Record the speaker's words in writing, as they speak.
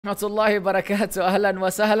Rahmatullahi barakatuh. Ahlan wa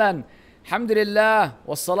sahlan. Alhamdulillah.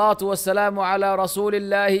 Wassalatu wassalamu ala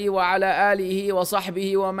rasulillahi wa ala alihi wa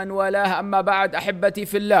sahbihi wa man walah. Amma ba'd. Ahibbati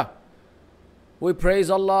fillah. We praise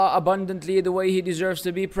Allah abundantly the way He deserves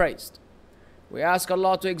to be praised. We ask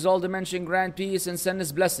Allah to exalt Him, mention, grant peace and send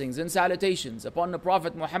His blessings and salutations upon the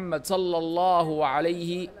Prophet Muhammad sallallahu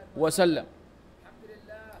alayhi wa sallam.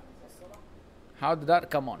 How did that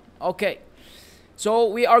come on? Okay. So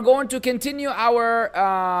we are going to continue our,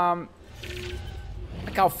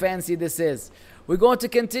 look how fancy this is. We're going to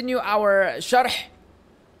continue our sharh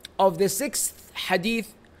of the 6th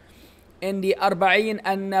hadith in the Arba'in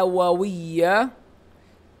An-Nawawee,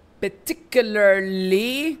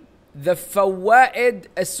 particularly the fawaid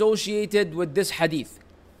associated with this hadith.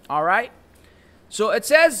 Alright? So it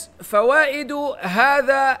says, فوائد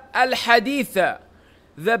هذا الحديث,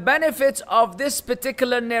 the benefits of this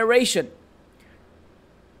particular narration.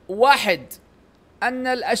 واحد أن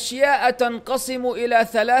الأشياء تنقسم إلى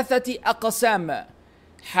 3 أقسام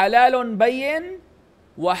حلال بين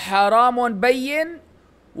وحرام بين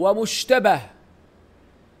ومشتبه.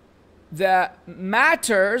 The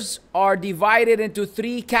matters are divided into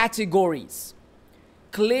 3 categories: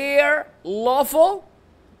 clear, lawful,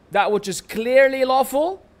 that which is clearly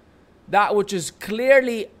lawful, that which is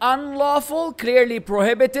clearly unlawful, clearly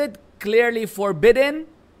prohibited, clearly forbidden,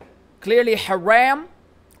 clearly haram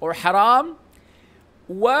or haram,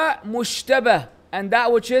 wa mushtabah, and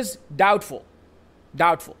that which is doubtful,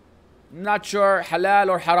 not sure, halal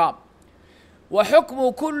or haram. وحكم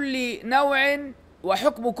كل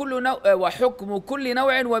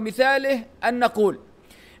نوع ومثاله أن نقول,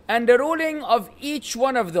 and the ruling of each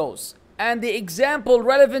one of those and the example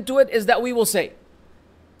relevant to it is that we will say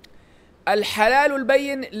الحلال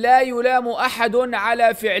البين لا يلام أحد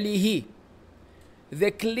على فعله. The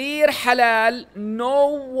clear halal, no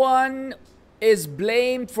one is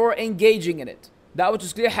blamed for engaging in it. That which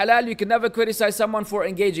is clear halal, you can never criticize someone for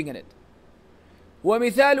engaging in it.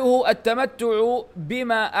 ومثاله التمتع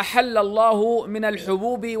بما أحل الله من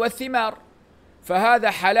الحبوب والثمار فهذا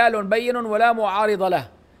حلال بين ولا معارض له.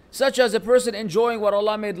 Such as a person enjoying what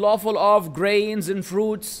Allah made lawful of grains and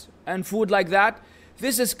fruits and food like that.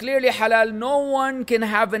 This is clearly halal. No one can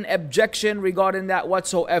have an objection regarding that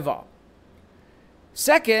whatsoever.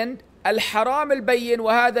 Second, الحرام البين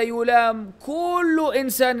وهذا يلام كل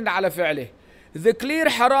إنسان على فعله. The clear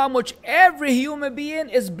haram which every human being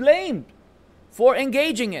is blamed for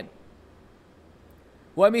engaging in.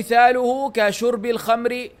 ومثاله كشرب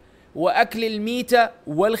الخمر وأكل الميت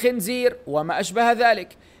والخنزير وما أشبه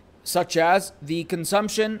ذلك. Such as the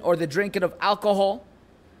consumption or the drinking of alcohol.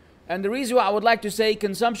 And the reason why I would like to say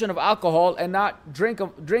consumption of alcohol and not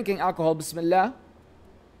drinking alcohol, bismillah,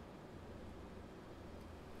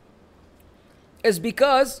 is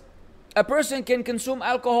because a person can consume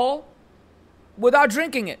alcohol without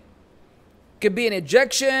drinking it. It could be an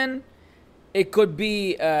injection, it could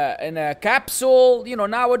be in a capsule. You know,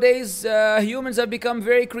 nowadays humans have become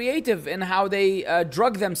very creative in how they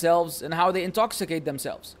drug themselves and how they intoxicate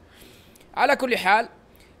themselves. على كل حال,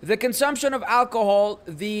 the consumption of alcohol,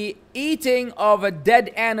 the eating of a dead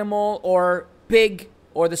animal or pig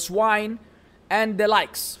or the swine, and the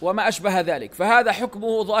likes. وما أشبه ذلك. فهذا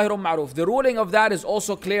حكمه ظاهر معروف. The ruling of that is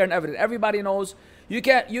also clear and evident. Everybody knows. You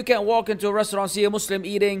can't walk into a restaurant, see a Muslim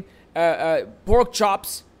eating pork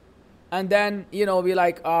chops, and then be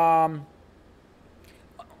like,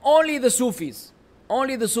 only the Sufis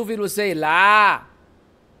will say, la.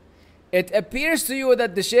 It appears to you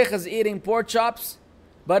that the Sheikh is eating pork chops,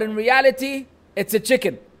 but in reality, it's a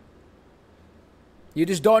chicken. You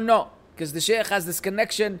just don't know, because the Sheikh has this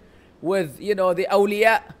connection with the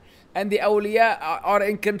awliya, and the awliya are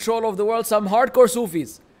in control of the world. Some hardcore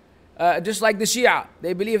Sufis, just like the Shia,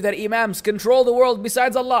 they believe that imams control the world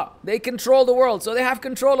besides Allah. They control the world, so they have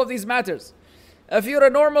control of these matters. If you're a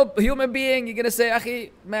normal human being, you're gonna say,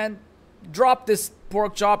 Akhi, man, drop this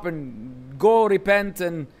pork chop and go repent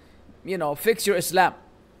and fix your Islam.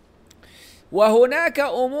 وهناك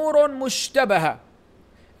أمور مشتبهة,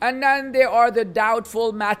 and then there are the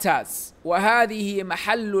doubtful matters. وهذه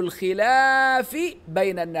محل الخلاف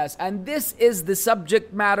بين الناس, and this is the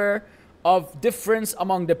subject matter of difference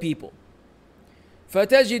among the people.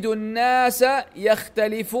 فتجد الناس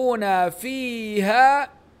يختلفون فيها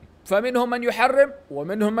فمنهم من يحرم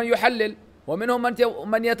ومنهم من يحلل ومنهم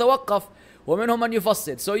من يتوقف ومنهم من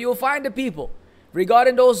يفصل. So you'll find the people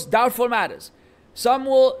regarding those doubtful matters.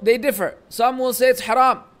 They differ. Some will say it's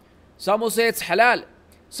haram. Some will say it's halal.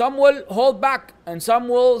 Some will hold back, and some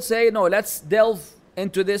will say, no, let's delve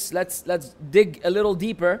into this. Let's dig a little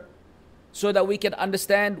deeper so that we can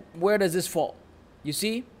understand where does this fall. You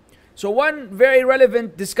see? So one very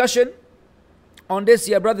relevant discussion on this,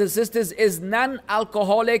 yeah, brothers and sisters, is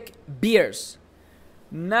non-alcoholic beers.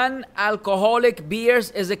 Non-alcoholic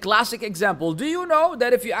beers is a classic example. Do you know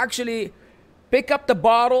that if you actually pick up the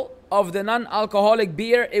bottle of the non-alcoholic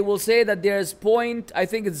beer, it will say that there's I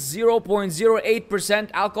think it's 0.08%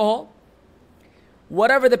 alcohol?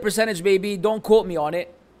 Whatever the percentage may be, don't quote me on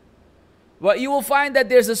it. But you will find that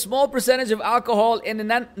there's a small percentage of alcohol in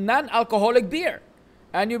the non-alcoholic beer.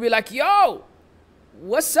 And you'll be like, yo,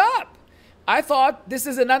 what's up? I thought this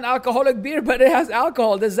is a non-alcoholic beer, but it has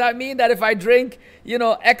alcohol. Does that mean that if I drink,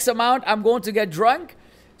 X amount, I'm going to get drunk?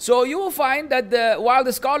 So you will find that while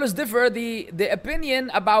the scholars differ, the opinion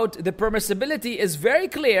about the permissibility is very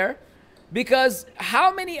clear, because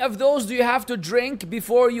how many of those do you have to drink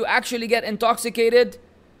before you actually get intoxicated,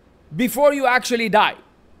 before you actually die?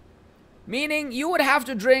 Meaning you would have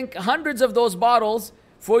to drink hundreds of those bottles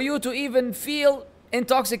for you to even feel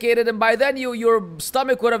intoxicated, and by then your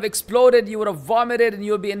stomach would have exploded, you would have vomited, and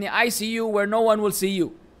you'll be in the ICU where no one will see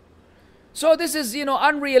you. So this is,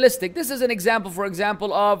 unrealistic. This is an example, for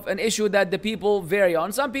example, of an issue that the people vary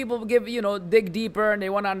on. Some people dig deeper and they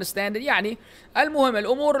want to understand it. يعني المهم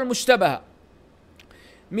الأمور المشتبهة.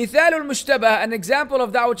 مثال المشتبه, an example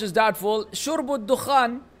of that which is doubtful, شرب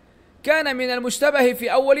الدخان كان من المشتبه في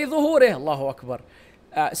أول ظهوره. الله أكبر.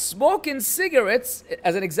 Smoking cigarettes,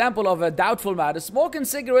 as an example of a doubtful matter, smoking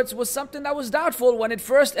cigarettes was something that was doubtful when it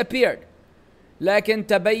first appeared. لكن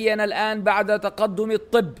تبين الآن بعد تقدم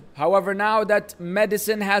الطب. However, now that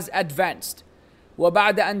medicine has advanced.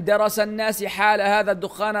 وبعد أن درس الناس حال هذا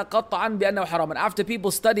الدخان قطعا بأنه حرام. After people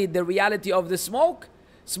studied the reality of the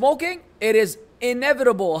smoking, it is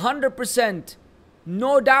inevitable, 100%,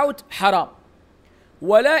 no doubt, haram.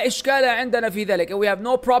 ولا إشكال عندنا في ذلك. And we have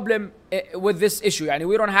no problem with this issue. يعني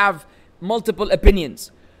we don't have multiple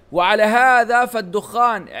opinions. وعلى هذا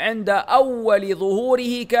فالدخان عند أول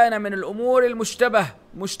ظهوره كان من الأمور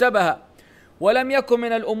مشتبهة ولم يكن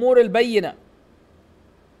من الأمور البينة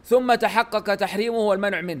ثم تحقق تحريمه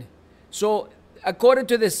والمنع منه. So according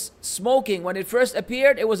to this, smoking, when it first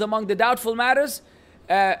appeared, it was among the doubtful matters,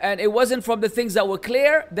 and it wasn't from the things that were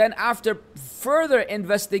clear. Then after further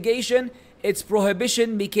investigation, its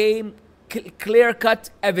prohibition became clear-cut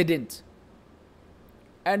evident.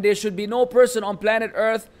 And there should be no person on planet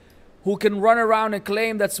Earth who can run around and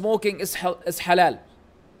claim that smoking is halal.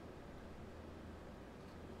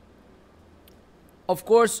 Of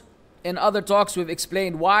course, in other talks we've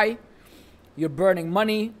explained why. You're burning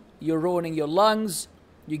money, you're ruining your lungs,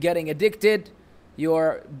 you're getting addicted,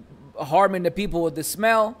 you're harming the people with the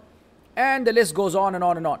smell, and the list goes on and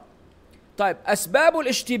on and on. طيب, أسباب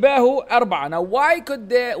الاشتباه أربعة. Now,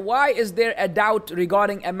 why is there a doubt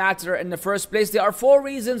regarding a matter in the first place? There are 4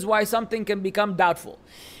 reasons why something can become doubtful.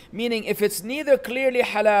 Meaning, if it's neither clearly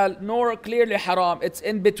halal nor clearly haram, it's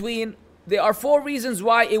in between. There are 4 reasons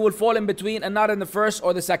why it will fall in between and not in the first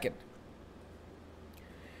or the second.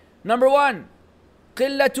 Number 1,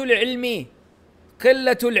 قلة العلم.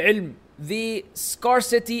 قلة العلم, the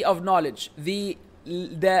scarcity of knowledge, the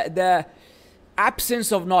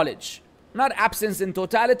absence of knowledge. Not absence in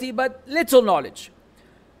totality, but little knowledge.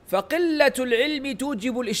 فقلة العلم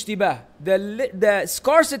توجب الاشتباه. The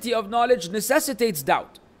scarcity of knowledge necessitates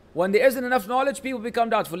doubt. When there isn't enough knowledge, people become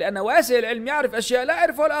doubtful. لأن واسع العلم يعرف أشياء لا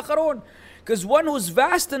يعرفها الآخرون. Because one who's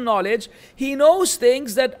vast in knowledge, he knows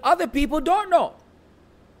things that other people don't know.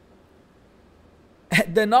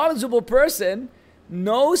 The knowledgeable person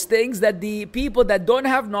knows things that the people that don't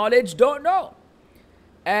have knowledge don't know.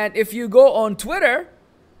 And if you go on Twitter,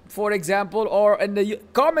 for example, or in the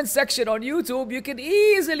comment section on YouTube, you can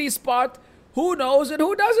easily spot who knows and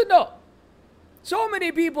who doesn't know. So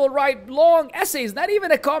many people write long essays, not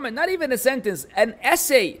even a comment, not even a sentence, an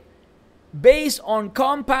essay based on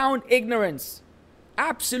compound ignorance,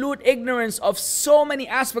 absolute ignorance of so many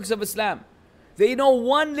aspects of Islam. They know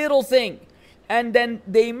one little thing, and then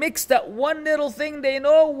they mix that one little thing they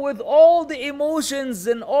know with all the emotions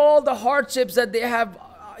and all the hardships that they have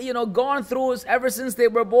gone through ever since they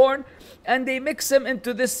were born, and they mix them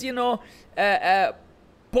into this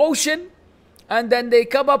potion, and then they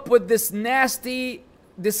come up with this nasty,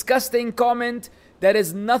 disgusting comment that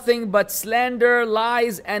is nothing but slander,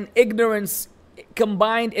 lies, and ignorance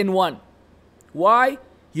combined in one. Why?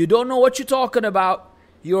 You don't know what you're talking about.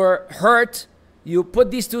 You're hurt. You put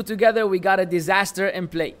these two together, we got a disaster in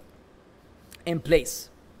place.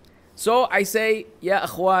 So I say, Ya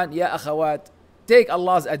akhwan, ya akhawat, take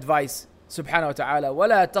Allah's advice, subhanahu wa ta'ala.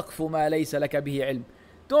 وَلَا تَقْفُ مَا لَيْسَ لَكَ بِهِ عِلْمٍ.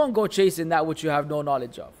 Don't go chasing that which you have no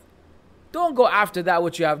knowledge of. Don't go after that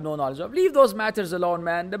which you have no knowledge of. Leave those matters alone,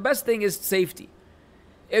 man. The best thing is safety.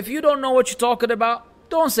 If you don't know what you're talking about,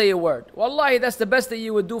 don't say a word. Wallahi, that's the best thing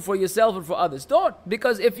you would do for yourself and for others. Don't.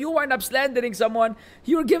 Because if you wind up slandering someone,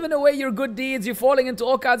 you're giving away your good deeds, you're falling into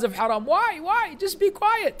all kinds of haram. Why? Just be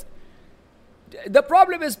quiet. The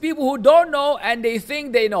problem is people who don't know and they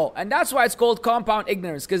think they know. And that's why it's called compound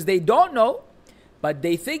ignorance. Because they don't know, but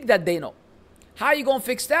they think that they know. How are you going to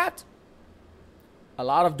fix that? A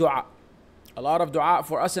lot of dua. A lot of dua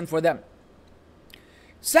for us and for them.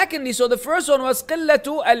 Secondly, so the first one was قِلَّةُ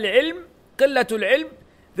الْعِلْمِ قِلَّةُ الْعِلْمِ.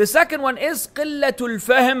 The second one is قِلَّةُ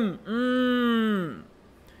الْفَهْمِ.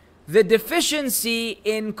 The deficiency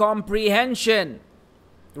in comprehension.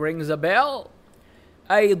 Rings a bell.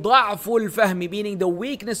 أي ضعف الفهم, meaning the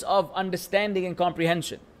weakness of understanding and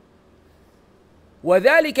comprehension.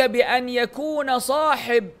 وذلك بأن يكون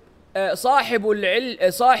صاحب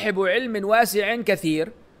علم واسع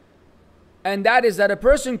كثير. And that is that a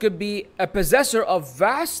person could be a possessor of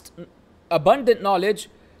vast, abundant knowledge,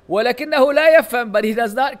 ولكنه لا يفهم, but he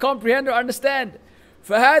does not comprehend or understand.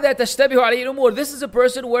 فهذا تشتبه عليه الأمور. This is a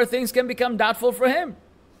person where things can become doubtful for him.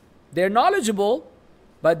 They're knowledgeable,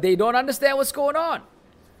 but they don't understand what's going on.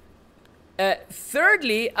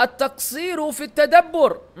 Thirdly, التقصير في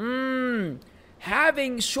التدبر.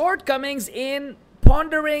 Having shortcomings in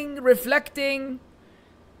pondering, reflecting,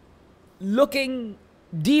 looking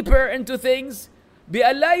deeper into things.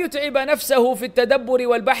 بأن لا يتعب نفسه في التدبر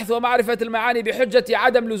والبحث ومعرفة المعاني بحجة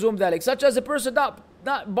عدم لزوم ذلك. Such as a person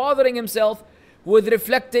not bothering himself with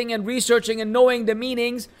reflecting and researching and knowing the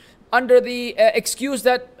meanings under the excuse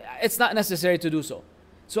that it's not necessary to do so.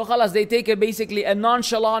 So khalas, they take basically a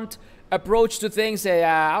nonchalant approach to things. Say,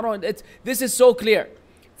 this is so clear.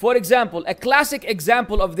 For example, a classic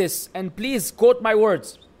example of this, and please quote my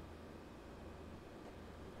words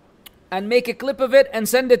and make a clip of it and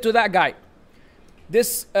send it to that guy.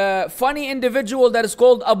 This funny individual that is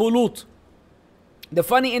called Abu Lut. The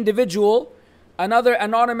funny individual, another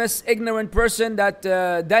anonymous ignorant person that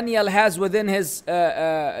Daniel has within his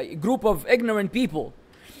group of ignorant people,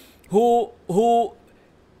 who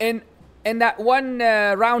in that one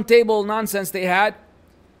round table nonsense they had,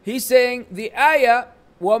 he's saying the ayah,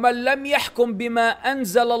 وَمَنْ لَمْ يَحْكُمْ بِمَا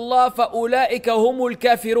أَنزَلَ اللَّهُ فَأُولَٰئِكَ هُمُ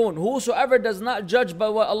الْكَافِرُونَ. Whosoever does not judge by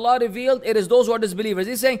what Allah revealed, it is those who are disbelievers.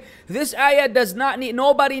 He's saying this ayah does not need,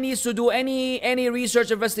 nobody needs to do any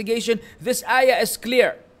research investigation. This ayah is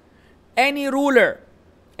clear. Any ruler,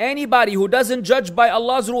 anybody who doesn't judge by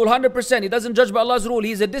Allah's rule 100%, he doesn't judge by Allah's rule,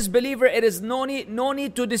 he's a disbeliever. It is no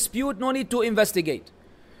need to dispute, no need to investigate.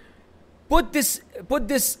 Put this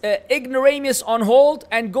ignoramus on hold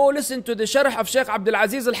and go listen to the sharh of Sheikh Abdul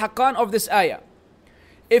Aziz al-Haqqan of this ayah.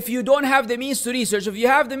 If you don't have the means to research, if you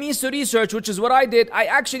have the means to research, which is what I did, I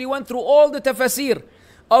actually went through all the tafasir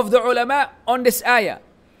of the ulama on this ayah.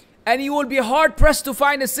 And you will be hard pressed to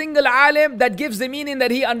find a single alim that gives the meaning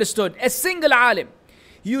that he understood. A single alim.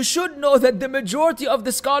 You should know that the majority of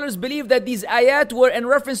the scholars believe that these ayat were in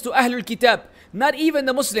reference to Ahlul Kitab. Not even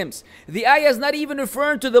the Muslims. The ayah is not even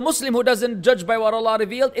referring to the Muslim who doesn't judge by what Allah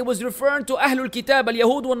revealed. It was referring to Ahlul Kitab,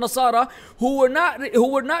 al-Yahud wal-Nasara, who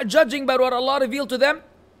were not judging by what Allah revealed to them,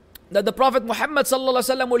 that the Prophet Muhammad sallallahu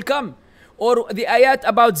alaihi wasallam will come. Or the ayat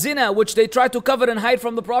about zina, which they try to cover and hide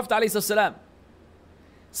from the Prophet alayhi salam.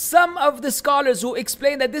 Some of the scholars who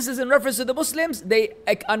explain that this is in reference to the Muslims, they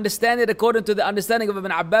understand it according to the understanding of Ibn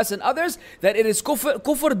Abbas and others, that it is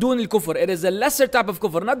kufr dun al-kufr. It is a lesser type of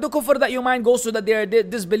kufr, not the kufr that your mind goes to that they are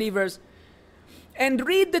disbelievers. And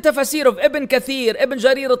read the tafsir of Ibn Kathir, Ibn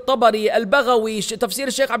Jarir al-Tabari, al-Baghawi, tafsir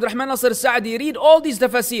Shaykh Abdul Rahman Nasir al-Sa'di. Read all these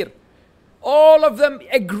tafsir. All of them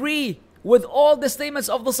agree with all the statements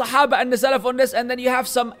of the Sahaba and the Salaf on this, and then you have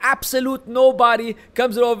some absolute nobody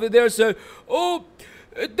comes over there and says, oh,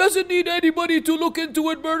 it doesn't need anybody to look into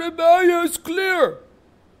it, but the ayah is clear.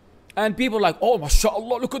 And people are like, oh,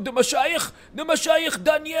 mashallah, look at the mashayikh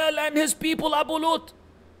Daniel and his people, Abu Lut.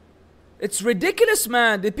 It's ridiculous,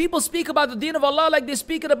 man. The people speak about the deen of Allah like they're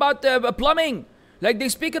speaking about plumbing, like they're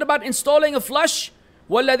speaking about installing a flush,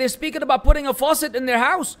 while they're speaking about putting a faucet in their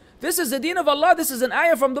house. This is the deen of Allah. This is an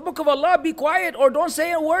ayah from the book of Allah. Be quiet or don't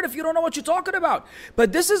say a word if you don't know what you're talking about.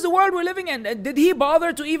 But this is the world we're living in. Did he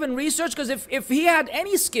bother to even research? Because if he had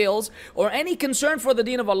any skills or any concern for the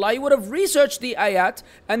deen of Allah, he would have researched the ayat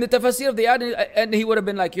and the tafsir of the ayat, and he would have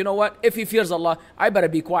been like, you know what? If he fears Allah, I better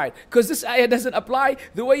be quiet. Because this ayah doesn't apply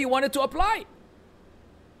the way you want it to apply.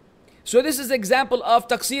 So this is an example of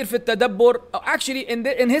taqsir fi tadabbur. Actually,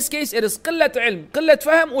 in his case, it is qillat ilm, qillat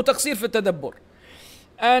fahm, wa taqsir fi tadabbur.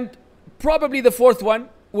 And probably the fourth one,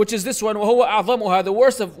 which is this one, وَهُوَ أَعْظَمُهَا, the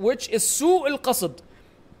worst of which is سُوء الْقَصْد,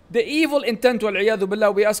 the evil intent, وَالْعِيَاذُ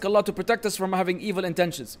بِاللَّهِ. We ask Allah to protect us from having evil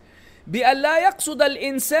intentions. بأن لا يقصد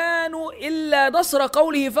الإنسان إلا نصر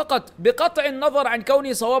قوله فقط بقطع النظر عن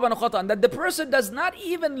كونه صوابا أو خطأ. That the person does not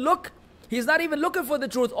even look, he's not even looking for the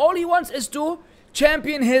truth. All he wants is to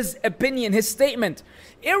champion his opinion, his statement,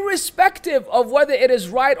 irrespective of whether it is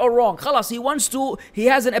right or wrong. خلاص, he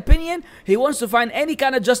has an opinion, he wants to find any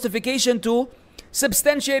kind of justification to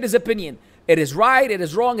substantiate his opinion. It is right, it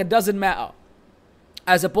is wrong, it doesn't matter.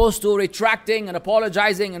 As opposed to retracting and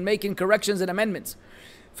apologizing and making corrections and amendments.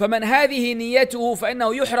 فمن هذه نيته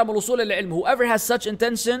فإنه يحرم الوصول للعلم. Whoever has such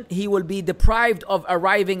intention, he will be deprived of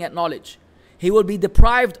arriving at knowledge. He will be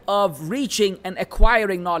deprived of reaching and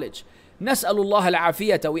acquiring knowledge. نسأل الله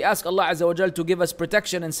العافية. We ask Allah Azza wa Jal to give us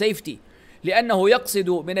protection and safety. لأنه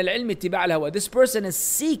يقصد من العلم اتباع الهوى. This person is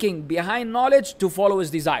seeking behind knowledge to follow his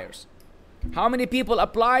desires. How many people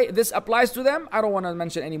this applies to them? I don't want to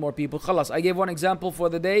mention any more people. خلاص, I gave one example for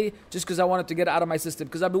the day just because I wanted to get it out of my system.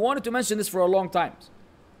 Because I've been wanting to mention this for a long time.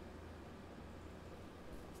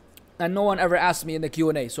 And no one ever asked me in the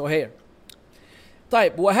Q&A. So here.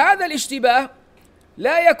 طيب, وهذا الاشتباه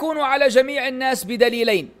لا يكون على جميع الناس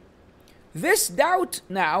بدليلين. This doubt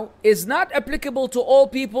now is not applicable to all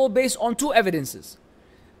people based on two evidences.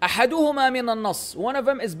 أحدهما من النص. One of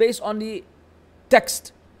them is based on the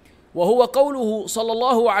text. وهو قوله صلى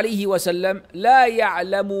الله عليه وسلم لا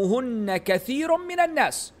يعلمهن كثير من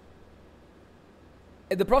الناس.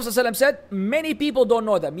 The Prophet ﷺ said many people don't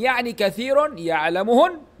know them. يعني كثير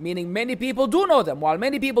يعلمهن, meaning many people do know them. While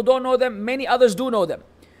many people don't know them, many others do know them.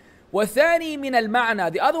 والثاني من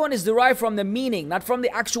المعنى. The other one is derived from the meaning, not from the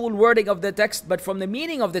actual wording of the text, but from the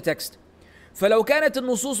meaning of the text. فلو كانت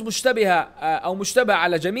النصوص مشتبهة أو مشتبهة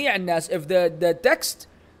على جميع الناس, if the text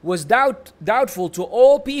was doubtful to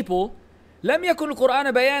all people, لم يكن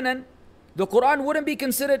القرآن بيانا. The Quran wouldn't be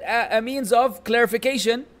considered a means of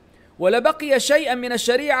clarification. ولبقي شيئا من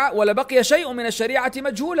الشريعة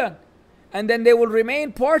مجهولا. And then there will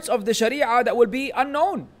remain parts of the Sharia that will be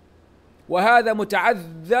unknown. وهذا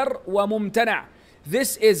متعذر وممتنع.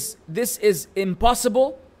 This is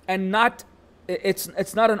impossible and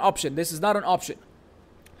it's not an option. This is not an option.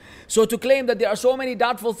 So to claim that there are so many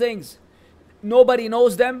doubtful things, nobody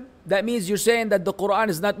knows them, that means you're saying that the Quran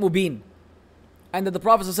is not mubin. And that the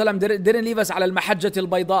Prophet ﷺ didn't leave us على المحجة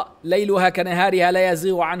البيضاء ليلها كنهارها لا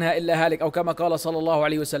يزيغ عنها إلا هالك أو كما قال صلى الله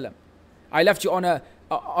عليه وسلم. I left you on a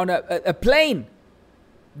plain.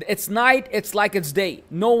 It's night, it's like it's day.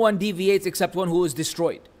 No one deviates except one who is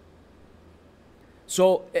destroyed.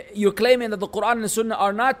 So you're claiming that the Quran and the Sunnah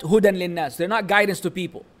are not hudan linnas. They're not guidance to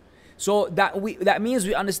people. So that means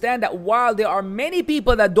we understand that while there are many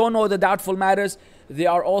people that don't know the doubtful matters, there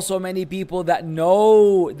are also many people that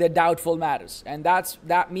know the doubtful matters. And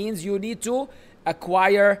that means you need to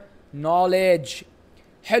acquire knowledge.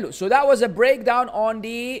 Hello. So that was a breakdown on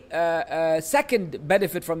the second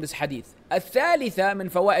benefit from this hadith. الثالثة من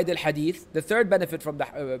فوائد الحديث, the third benefit from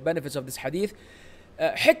the benefits of this hadith,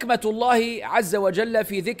 حكمة الله عز وجل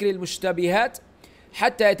في ذكر المشتبهات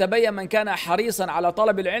حتى يتبين من كان حريصا على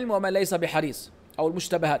طلب العلم ومن ليس بحريص. أو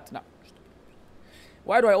المشتبهات. No.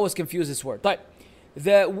 Why do I always confuse this word? طيب.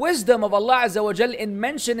 The wisdom of Allah Azza wa Jal in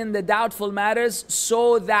mentioning the doubtful matters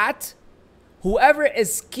so that whoever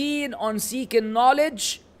is keen on seeking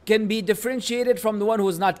knowledge can be differentiated from the one who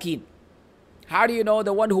is not keen. How do you know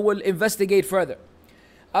the one who will investigate further?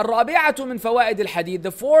 الرابعة من فوائد الحديث.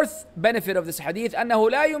 The fourth benefit of this hadith أنه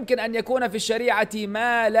لا يمكن أن يكون في الشريعة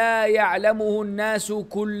ما لا يعلمه الناس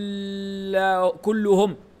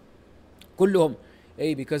كلهم.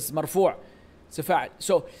 Because مرفوع.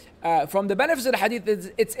 So from the benefits of the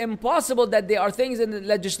hadith, it's impossible that there are things in the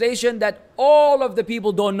legislation that all of the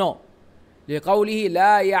people don't know. لقوله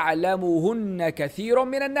لا يعلمهن كثير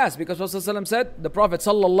من الناس. Because Prophet said, the Prophet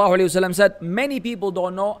sallallahu alaihi wasallam said, many people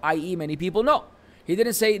don't know, i.e. many people know. He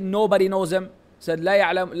didn't say nobody knows them. He said لا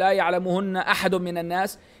يعلمهن أحد من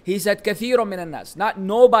الناس. He said كثير من الناس. Not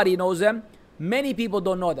nobody knows them, many people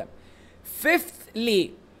don't know them.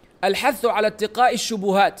 Fifthly, الحث على اتقاء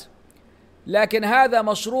الشبهات. لكن هذا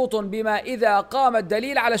مشروط بما إذا قام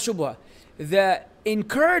الدليل على الشبهة. The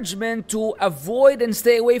encouragement to avoid and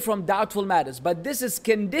stay away from doubtful matters. But this is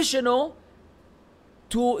conditional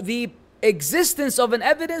to the existence of an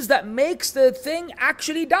evidence that makes the thing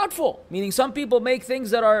actually doubtful. Meaning some people make things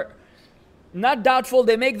that are not doubtful,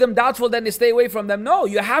 they make them doubtful, then they stay away from them. No,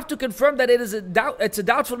 you have to confirm that it's a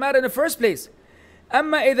doubtful matter in the first place.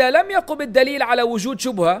 أما إذا لم يقم الدليل على وجود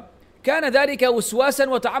شبهة كان ذلك وسواسا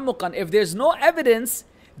وتعمقا. If there's no evidence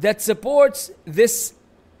that supports this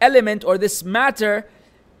element or this matter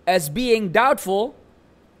as being doubtful,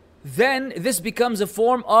 then this becomes a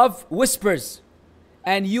form of whispers.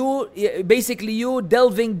 And you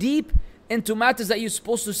delving deep into matters that you're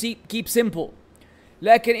supposed to keep simple.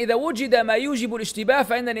 لكن إذا وجد ما يوجب الاشتباه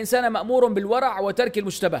فإن الإنسان مأمور بالورع وترك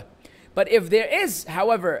المشتبه. But if there is,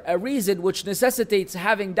 however, a reason which necessitates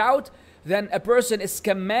having doubt, then a person is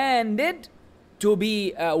commanded to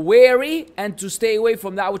be wary and to stay away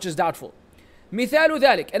from that which is doubtful. مثال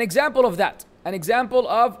ذلك, an example of that. An example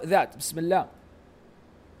of that. بسم الله.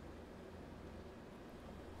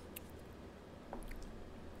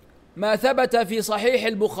 ما ثبت في صحيح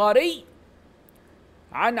البخاري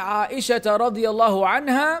عن عائشة رضي الله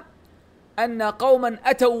عنها أن قوما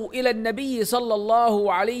أتوا إلى النبي صلى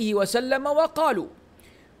الله عليه وسلم وقالوا.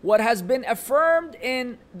 What has been affirmed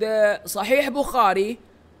in the Sahih Bukhari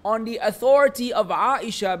on the authority of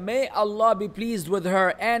Aisha, may Allah be pleased with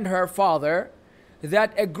her and her father,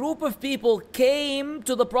 that a group of people came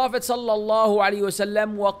to the Prophet صلى الله عليه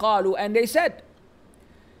وسلم وقالوا, and they said,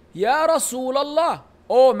 يا رسول الله,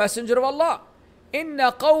 O Messenger of Allah, إن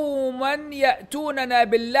قوما يأتوننا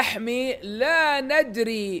باللحم لا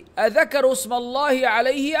ندري أذكر اسم الله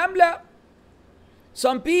عليه أم لا.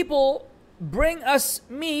 Some people bring us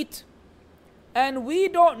meat and we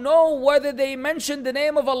don't know whether they mentioned the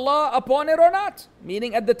name of Allah upon it or not,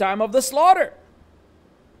 meaning at the time of the slaughter.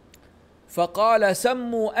 فقال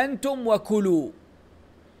سموا أنتم وكلوا.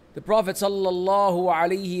 The Prophet sallallahu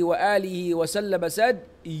alaihi wa alihi wasallam said,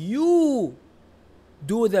 you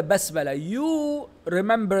do the basmala, you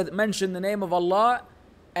mention the name of Allah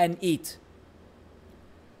and eat.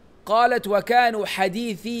 قالت وكانوا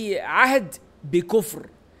حديثي عهد بكفر.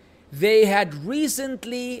 They had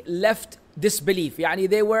recently left disbelief. يعني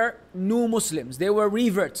they were new Muslims, they were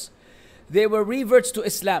reverts to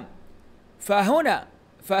Islam.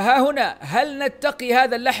 فها هنا هل نتقي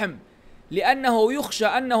هذا اللحم لأنه يخشى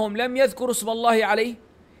أنهم لم يذكروا اسم الله عليه.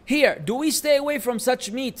 Here, do we stay away from such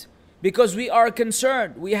meat because we are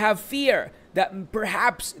concerned, we have fear that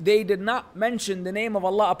perhaps they did not mention the name of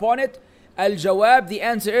Allah upon it? Al-Jawab, the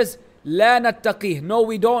answer is لا نتقيه. No,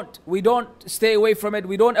 we don't stay away from it,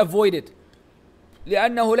 we don't avoid it.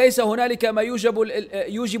 لأنه ليس هنالك ما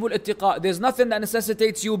يوجب الاتقاء. There's nothing that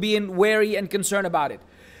necessitates you being wary and concerned about it.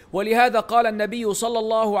 ولهذا قال النبي صلى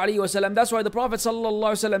الله عليه وسلم, that's why the Prophet صلى الله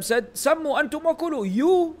عليه وسلم said, سموا أنتم وكلوا,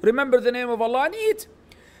 you remember the name of Allah and eat.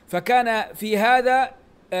 فكأن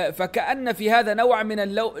في هذا نوعا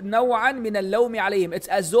من اللوم عليهم. It's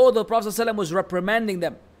as though the Prophet صلى الله عليه وسلم was reprimanding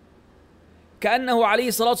them. كأنه عليه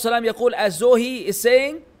الصلاة والسلام يقول, as though he is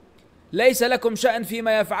saying, ليس لكم شأن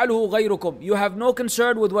فيما يفعله غيركم. You have no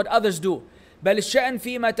concern with what others do. بل الشأن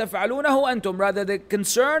فيما تفعلونه أنتم. Rather, the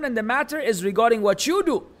concern and the matter is regarding what you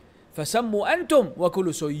do. فسموا أنتم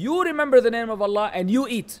وكلوا. So you remember the name of Allah and you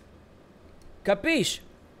eat. كبيش.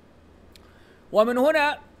 ومن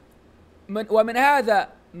هذا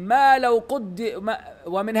ما لو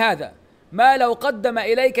قدم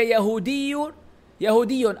إليك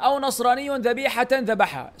يهودي أو نصراني ذبيحة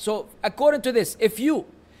ذبحها. So according to this, if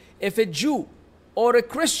a Jew or a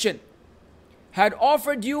Christian had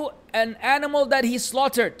offered you an animal that he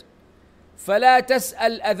slaughtered, فلا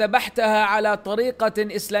تسأل أذبحتها على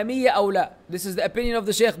طريقة إسلامية أو لا. This is the opinion of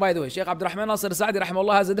the Shaykh, by the way. Shaykh Abdul Rahman Nasir Sa'di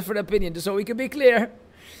rahimahullah has a different opinion, just so we can be clear.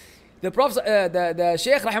 The Prophet, the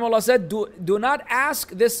Shaykh rahimahullah said, do not ask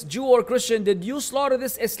this Jew or Christian, did you slaughter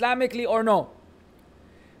this Islamically or no?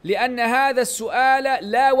 لأن هذا السؤال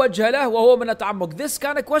لا وجه له وهو من التعمق. This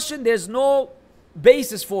kind of question, there's no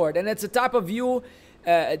basis for it, and it's a type of you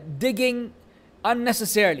digging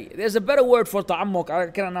unnecessarily. There's a better word for ta'ammuq. I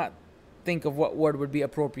cannot think of what word would be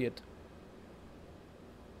appropriate.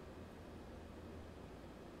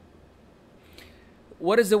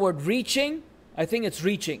 What is the word? Reaching? I think it's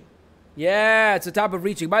reaching. Yeah, it's a type of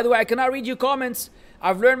reaching. By the way, I cannot read you comments.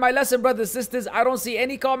 I've learned my lesson, brothers and sisters. I don't see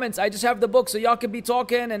any comments. I just have the book, so y'all can be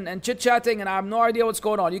talking and chit-chatting, and I have no idea what's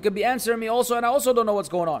going on. You could be answering me also, and I also don't know what's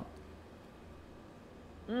going on.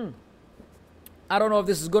 I don't know if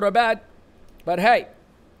this is good or bad, but hey,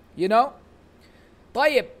 you know.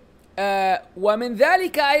 طيب, ومن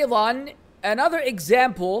ذلك أيضا, another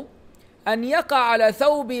example, أن يقع على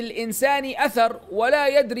ثوب الإنسان أثر ولا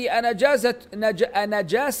يدري أنجاسة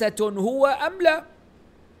هو أم لا.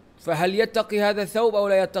 فهل يتقي هذا الثوب أو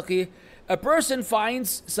لا يتقيه? A person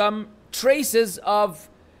finds some traces of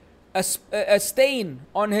a stain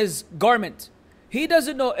on his garment. He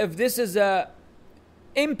doesn't know if this is a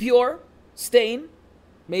impure stain.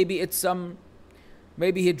 Maybe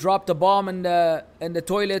he dropped a bomb in the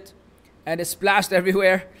toilet and it splashed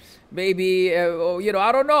everywhere. Maybe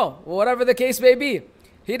I don't know, whatever the case may be.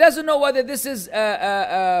 He doesn't know whether this is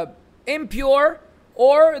impure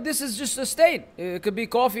or this is just a stain. It could be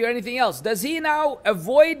coffee or anything else. Does he now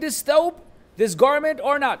avoid this thawb, this garment,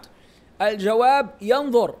 or not? الجواب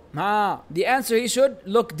ينظر. The answer, he should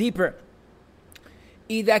look deeper.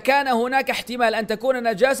 إذا كان هناك احتمال أن تكون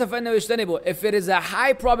نجاسة فإنه يجتنبه. If it is a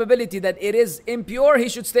high probability that it is impure, he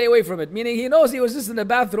should stay away from it. Meaning he knows he was just in the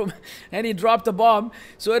bathroom and he dropped a bomb.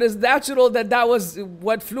 So it is natural that that was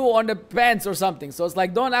what flew on the pants or something. So it's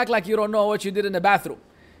like, don't act like you don't know what you did in the bathroom.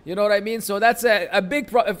 You know what I mean? So that's a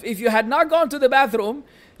big problem. If you had not gone to the bathroom,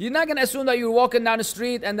 you're not going to assume that you're walking down the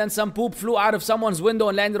street and then some poop flew out of someone's window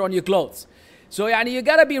and landed on your clothes. So يعني, you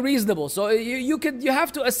got to be reasonable. So you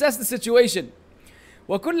have to assess the situation.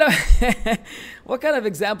 What kind of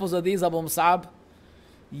examples are these, Abu Mussab?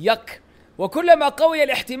 Yuck. وكلما قوي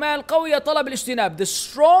الاحتمال قوي طلب الاجتناب. The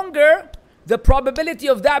stronger the probability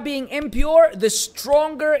of that being impure, the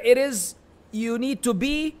stronger it is you need to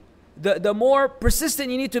be, the more persistent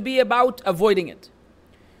you need to be about avoiding it.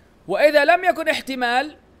 وإذا لم يكن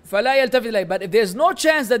احتمال فلا يلتفت إليه. But if there's no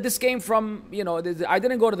chance that this came from, I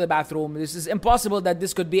didn't go to the bathroom, this is impossible that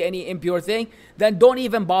this could be any impure thing, then don't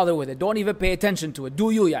even bother with it, don't even pay attention to it.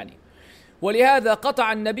 Do you يعني. ولهذا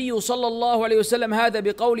قطع النبي صلى الله عليه وسلم هذا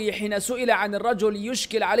بقوله حين سئل عن الرجل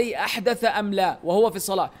يشكل عليه أحدث أم لا وهو في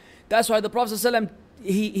الصلاة. That's why the Prophet صلى الله عليه وسلم,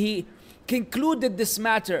 he concluded this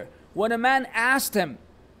matter when a man asked him,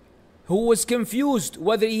 who was confused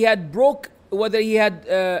whether he had broken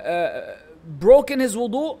his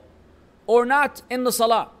wudu or not in the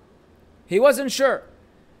salah. He wasn't sure.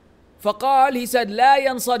 فقال, he said, لا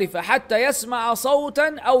ينصرف حتى يسمع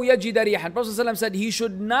صوتا أو يجد ريحا. Prophet ﷺ said he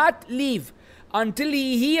should not leave until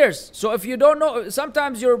he hears. So if you don't know,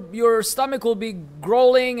 sometimes your stomach will be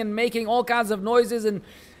growling and making all kinds of noises and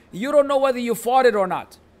you don't know whether you farted or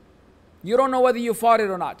not.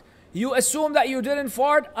 You assume that you didn't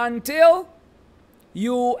fart until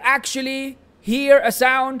you actually hear a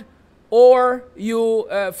sound or you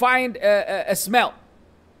find a smell.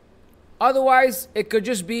 Otherwise, it could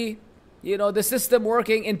just be, the system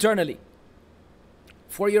working internally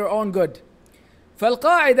for your own good.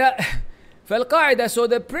 فالقاعدة, so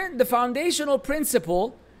the foundational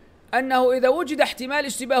principle, أنه إذا وجد احتمال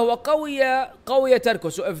اشتباه وقوي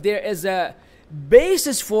تركه. So if there is a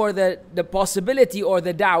basis for the possibility or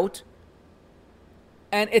the doubt,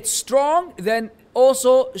 and it's strong, then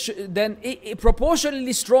also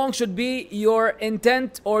proportionally strong should be your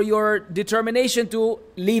intent or your determination to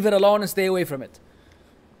leave it alone and stay away from it.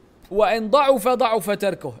 وَإِنْ ضَعُفَ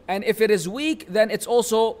تَرْكُهُ. And if it is weak, then it's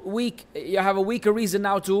also weak. You have a weaker reason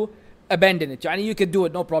now to abandon it. يعني you can do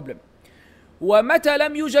it, no problem. وَمَتَى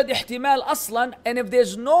لَمْ يُوجد احتمال أصلا. And if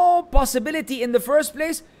there's no possibility in the first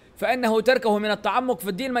place, فإنه تركه من التعمق في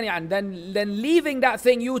الدين منيعا. Then leaving that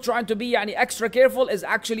thing, you trying to be extra careful, is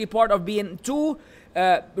actually part of being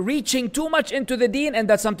reaching too much into the deen, and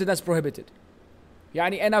that's something that's prohibited.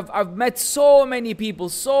 And I've met so many people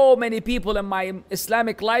in my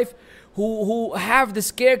Islamic life who have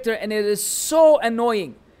this character, and it is so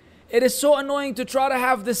annoying. It is so annoying to try to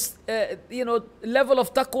have this level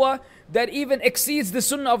of taqwa that even exceeds the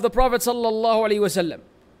sunnah of the Prophet sallallahu alaihi wasallam.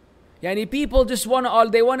 People just want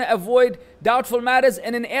to avoid doubtful matters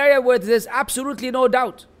in an area where there's absolutely no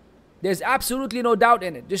doubt. There's absolutely no doubt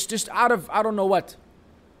in it. Just out of I don't know what.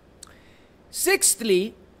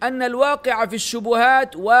 Sixthly, أن الواقع في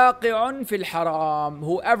الشبهات واقع في الحرام.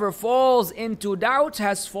 Whoever falls into doubt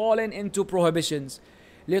has fallen into prohibitions.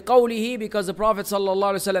 لقوله, because the Prophet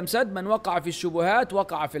sallallahu alaihi wasallam said, من وقع في الشبهات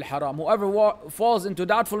وقع في الحرام. Whoever falls into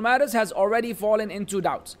doubtful matters has already fallen into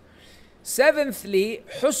doubts. Seventhly,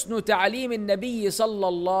 حسن تعليم النبي صلى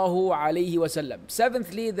الله عليه وسلم.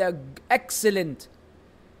 Seventhly, the excellent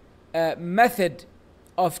method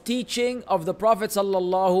of teaching of the Prophet صلى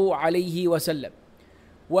الله عليه وسلم.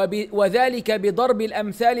 وذلك بضرب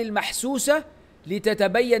الأمثال المحسوسة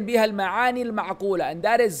لتتبين بها المعاني المعقولة. And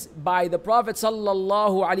that is by the Prophet صلى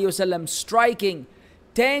الله عليه وسلم striking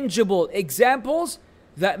tangible examples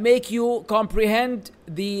that make you comprehend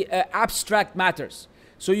the abstract matters.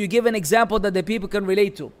 So you give an example that the people can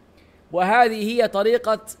relate to. وهذه هي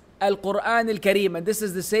طريقة القرآن الكريم. And this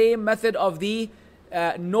is the same method of the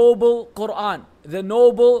noble Quran. The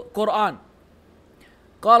noble Quran.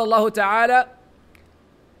 قال الله تعالى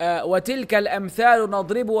وتلك الأمثال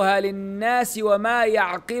نضربها للناس وما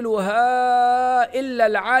يعقلها إلا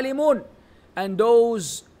العالمون. And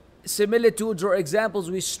those similitudes or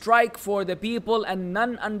examples we strike for the people, and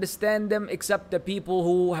none understand them except the people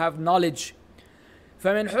who have knowledge.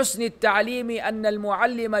 فمن حسن التعليم أن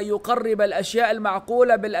المعلم يقرب الأشياء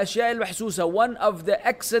المعقولة بالأشياء المحسوسة. One of the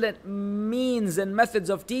excellent means and methods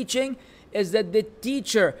of teaching is that the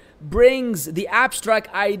teacher brings the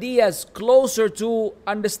abstract ideas closer to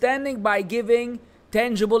understanding by giving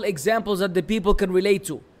tangible examples that the people can relate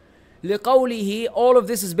to. لقوله, all of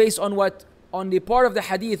this is based on what? On the part of the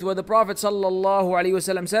hadith where the Prophet sallallahu alaihi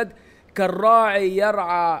wasallam said, كالراعي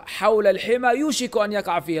يرعى حول الحمى يوشك أن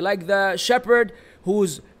يقع فيه. Like the shepherd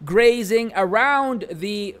who's grazing around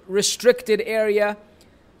the restricted area,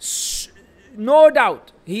 no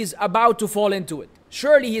doubt he's about to fall into it.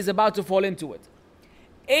 Surely he's about to fall into it.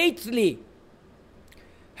 Eighthly,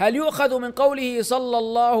 هل يؤخذ من قوله صلى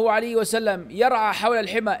الله عليه وسلم يرعى حول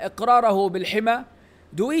الحمى إقراره بالحمى?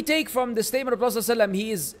 Do we take from the statement of Prophet ﷺ,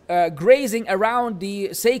 he is grazing around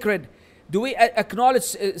the sacred, do we acknowledge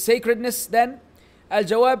sacredness then?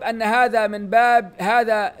 الجواب أن هذا من باب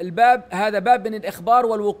هذا باب من الإخبار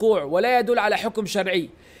والوقوع ولا يدل على حكم شرعي.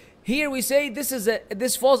 Here we say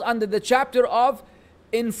this falls under the chapter of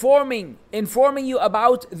informing you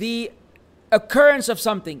about the occurrence of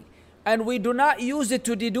something, and we do not use it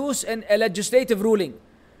to deduce a legislative ruling.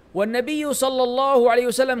 والنبي صلى الله عليه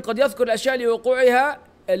وسلم قد يذكر الأشياء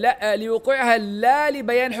لوقوعها لا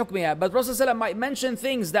لبيان حكمها. But Prophet ﷺ might mention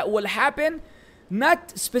things that will happen,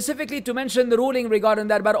 not specifically to mention the ruling regarding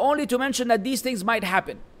that, but only to mention that these things might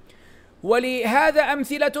happen. ولهذا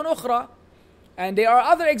أمثلة أخرى, and there are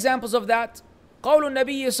other examples of that. قول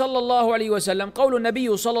النبي صلى الله عليه وسلم قول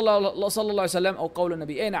النبي صلى الله عليه وسلم أو قول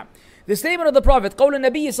النبي نعم, the statement of the Prophet قول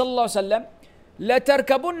النبي صلى الله عليه وسلم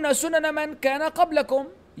لتركبن سنن من كان قبلكم,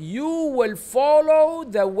 you will follow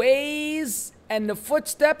the ways and the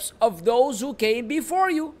footsteps of those who came before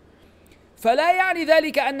you. فلا يعني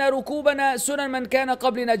ذلك أن ركوبنا سنن من كان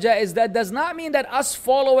قبلنا جائز. That does not mean that us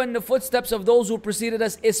following the footsteps of those who preceded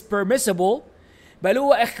us is permissible. بل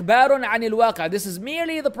هو إخبار عن الواقع. This is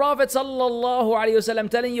merely the Prophet صلى الله عليه وسلم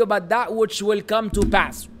telling you about that which will come to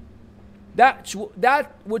pass. That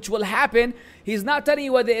which will happen. He's not telling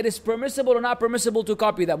you whether it is permissible or not permissible to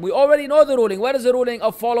copy them. We already know the ruling. What is the ruling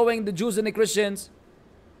of following the Jews and the Christians?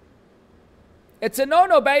 It's a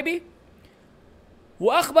no-no, baby.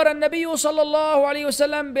 وأخبر النبي صلى الله عليه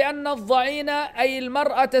وسلم بأن الضعين أي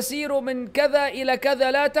المرأة تسير من كذا إلى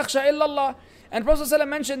كذا لا تخشى إلا الله. And Prophet ﷺ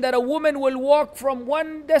mentioned that a woman will walk from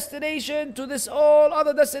one destination to this all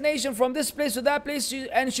other destination, from this place to that place,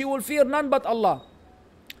 and she will fear none but Allah.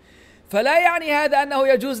 فلا يعني هذا أنه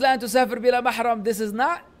يجوز لها أن تسافر بلا محرم. This is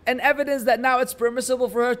not an evidence that now it's permissible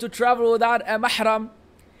for her to travel without a mahram.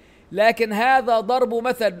 لكن هذا ضرب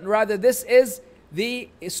مثل. Rather, this is the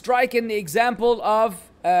striking the example of,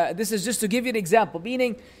 this is just to give you an example,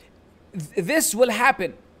 meaning this will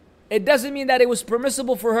happen. It doesn't mean that it was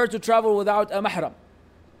permissible for her to travel without a mahram.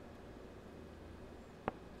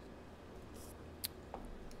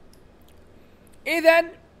 إذن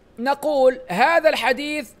نقول هذا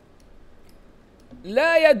الحديث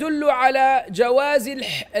لا يدل على جواز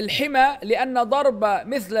الحمى لأن ضرب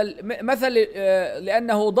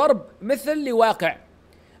لأنه ضرب مثل لواقع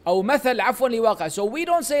أو مثل عفوا لواقع. So we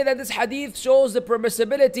don't say that this hadith shows the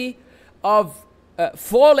permissibility of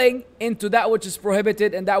falling into that which is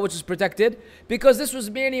prohibited and that which is protected, because this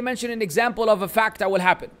was merely mentioned an example of a fact that will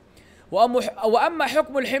happen. وأما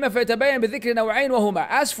حكم الحمى فيتبين بذكر نوعين وهما.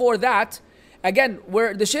 As for that, again,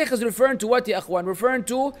 where the Shaykh is referring to what, ya akhwan? Referring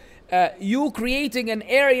to you creating an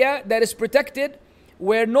area that is protected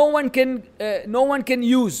where no one can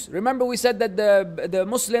use. Remember, we said that the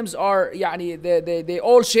Muslims are they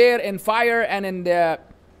all share in fire and in the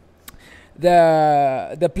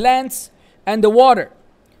plants and the water.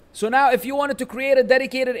 So now if you wanted to create a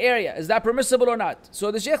dedicated area, is that permissible or not? So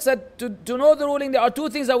the Shaykh said to know the ruling, there are two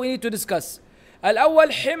things that we need to discuss.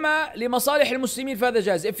 الأول حمى لمصالح المسلمين فهذا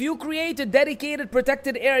جائز. If you create a dedicated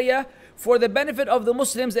protected area for the benefit of the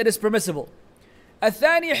Muslims, it is permissible.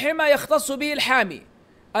 الثاني حمى يختص به الحامي.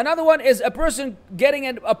 Another one is a person getting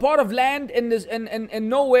a part of land in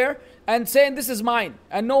nowhere and saying this is mine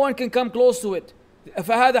and no one can come close to it.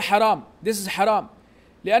 فهذا حرام. This is haram.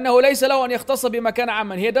 لأنه ليس له أن يختص بمكان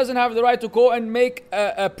عاما. He doesn't have the right to go and make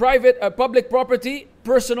a public property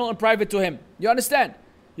personal and private to him. You understand?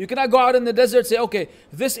 You cannot go out in the desert and say, okay,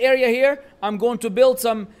 this area here, I'm going to build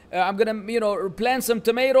some, I'm going to, plant some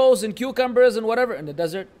tomatoes and cucumbers and whatever. In the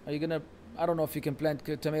desert, are you going to, I don't know if you can plant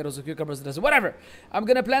tomatoes or cucumbers in the desert, whatever. I'm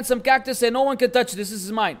going to plant some cactus, say no one can touch this is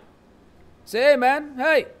mine. Say, hey man,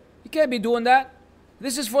 hey, you can't be doing that.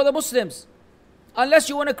 This is for the Muslims. Unless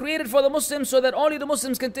you want to create it for the Muslims so that only the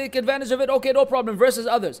Muslims can take advantage of it, okay, no problem, versus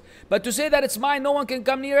others. But to say that it's mine, no one can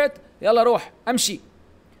come near it, يلا روح, أمشي.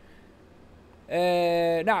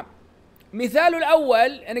 نعم. مثال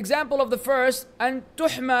الأول, an example of the first, أن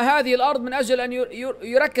تحمى هذه الأرض من أجل أن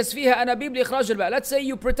يركز فيها أنابيب لإخراج الماء. Let's say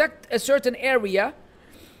you protect a certain area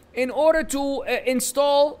in order to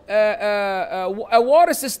install a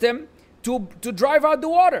water system to drive out the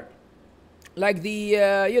water, like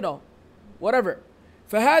the whatever.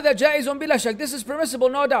 فهذا جائز بلا شك. This is permissible,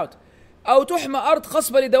 no doubt. أو تحمى أرض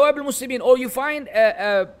خصبة لدواب المسلمين. Or you find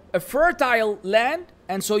a fertile land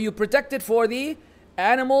and so you protect it for the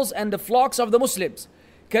animals and the flocks of the Muslims.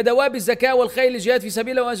 كدواب الزكاة والخيل الجهاد في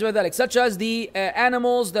سبيل الله وما ذلك. Such as the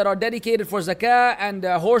animals that are dedicated for zakah and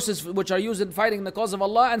horses which are used in fighting the cause of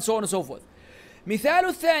Allah and so on and so forth. مثال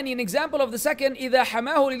الثاني, an example of the second, إذا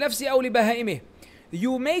حماه لنفسه أو لبهائمه.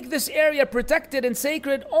 You make this area protected and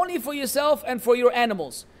sacred only for yourself and for your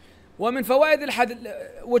animals. ومن فوائد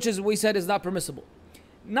الحديث, which is we said is not permissible.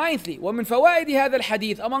 Ninthly, ومن فوائد هذا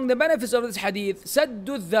الحديث, among the benefits of this hadith, سد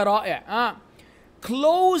الذرائع,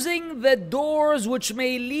 closing the doors which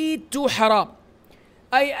may lead to haram.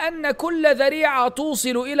 أي أن كل ذريعة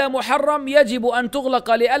توصل إلى محرم يجب أن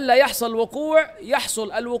تغلق لئلا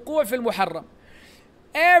يحصل الوقوع في المحرم.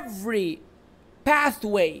 Every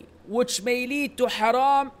pathway which may lead to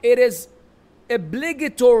haram, it is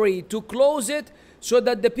obligatory to close it so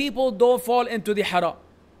that the people don't fall into the haram.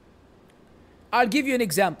 I'll give you an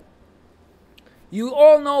example. You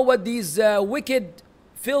all know what these wicked,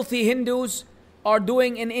 filthy Hindus are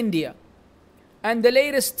doing in India. And the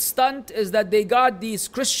latest stunt is that they got these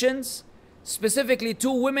Christians, specifically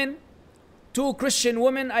two Christian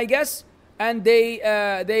women, I guess, and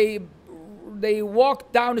they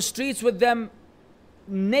walked down the streets with them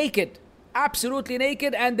naked, absolutely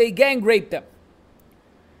naked, and they gang raped them.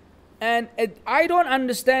 And I don't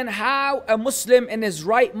understand how a Muslim in his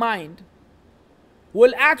right mind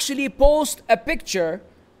will actually post a picture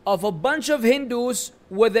of a bunch of Hindus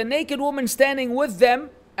with a naked woman standing with them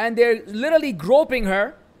and they're literally groping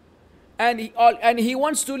her, and he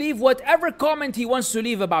wants to leave whatever comment he wants to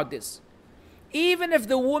leave about this. Even if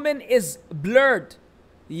the woman is blurred.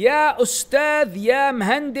 يا أستاذ يا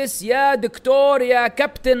مهندس يا دكتور يا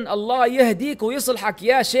كابتن الله يهديك ويصلحك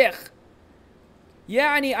يا شيخ.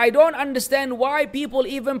 يعني I don't understand why people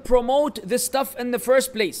even promote this stuff in the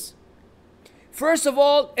first place. First of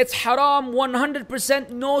all, it's haram 100%.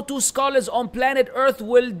 No two scholars on planet Earth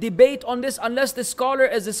will debate on this unless the scholar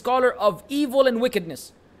is a scholar of evil and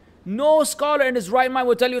wickedness. No scholar in his right mind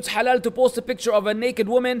will tell you it's halal to post a picture of a naked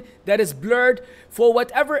woman that is blurred for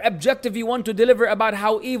whatever objective you want to deliver about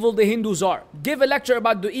how evil the Hindus are. Give a lecture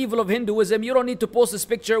about the evil of Hinduism. You don't need to post this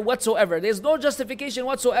picture whatsoever. There's no justification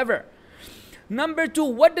whatsoever. Number two,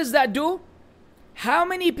 what does that do? How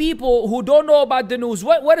many people who don't know about the news,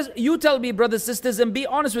 what is, you tell me, brothers, sisters, and be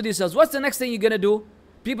honest with yourselves. What's the next thing you're going to do?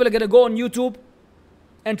 People are going to go on YouTube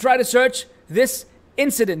and try to search this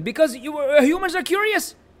incident because humans are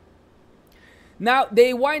curious. Now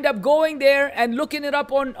they wind up going there and looking it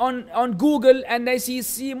up on Google, and they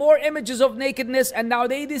see more images of nakedness, and now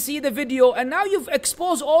they see the video, and now you've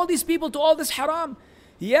exposed all these people to all this haram.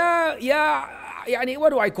 يعني what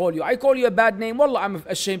do I call you? I call you a bad name. Wallah, I'm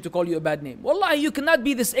ashamed to call you a bad name. Wallah, you cannot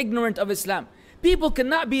be this ignorant of Islam. People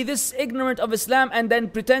cannot be this ignorant of Islam and then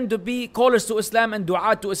pretend to be callers to Islam and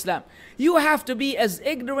du'at to Islam. You have to be as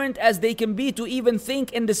ignorant as they can be to even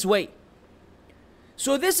think in this way.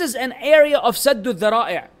 So this is an area of saddu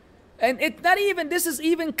dhara'i'. And it's not even, this is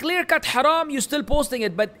even clear-cut haram, you're still posting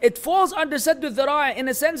it. But it falls under saddu dhara'i' in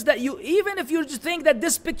a sense that you, even if you just think that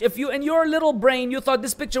this picture, if you in your little brain, you thought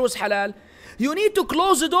this picture was halal, you need to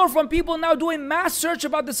close the door from people now doing mass search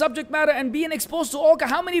about the subject matter and being exposed to all.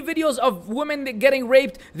 How many videos of women getting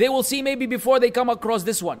raped they will see maybe before they come across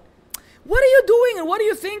this one? What are you doing and what are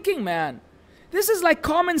you thinking, man? This is like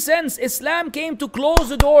common sense. Islam came to close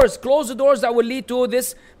the doors that will lead to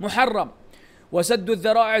this muharram. وَسَدُّ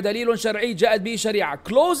الذَّرَائِعِ دَلِيلٌ شَرْعِي جَاءَتْ بِهِ شَرِيعَةٌ.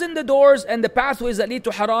 Closing the doors and the pathways that lead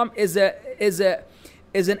to haram is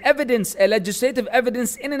an evidence, a legislative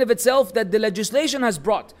evidence in and of itself that the legislation has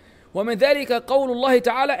brought. ومن ذلك قول الله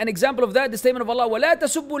تعالى, an example of that, the statement of Allah, ولا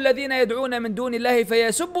تسبوا الذين يدعون من دون الله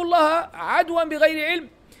فيسبوا الله عدوا بغير علم.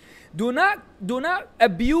 Do not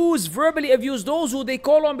abuse, verbally abuse those who they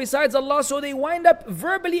call on besides Allah, so they wind up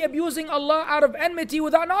verbally abusing Allah out of enmity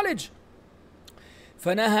without knowledge.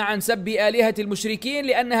 فنهى عن سب آلهة المشركين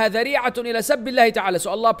لأنها ذريعة إلى سب الله تعالى.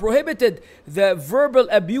 So Allah prohibited the verbal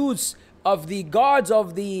abuse of the gods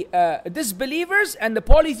of the disbelievers and the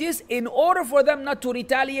polytheists in order for them not to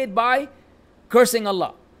retaliate by cursing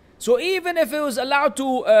Allah. So even if it was allowed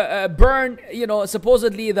to burn,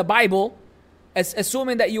 supposedly the Bible,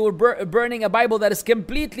 assuming that you were burning a Bible that is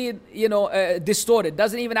completely, distorted,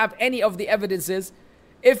 doesn't even have any of the evidences.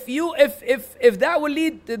 If that will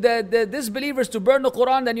lead the disbelievers to burn the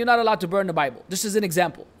Quran, then you're not allowed to burn the Bible. This is an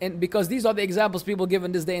example, and because these are the examples people give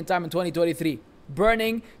in this day and time in 2023.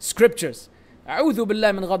 Burning scriptures. أعوذ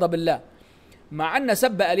بالله من غضب الله. مع أن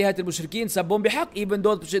سب آلهة المشركين سب بحق. Even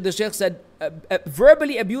though the Shaykh said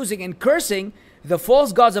verbally abusing and cursing the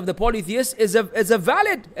false gods of the polytheists is a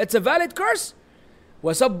valid curse.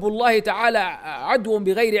 وَسَبُّ اللَّهِ تَعَالَى عَدْوٌ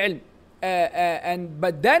بِغَيْرِ عِلْمٍ.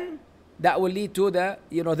 But then that will lead to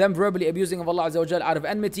them verbally abusing of Allah Azza wa Jal out of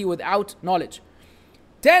enmity without knowledge.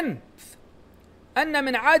 10. أن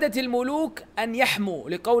من عادة الملوك أن يحموا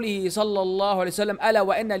لقوله صلى الله عليه وسلم ألا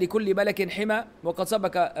وإن لكل ملك حمى وقد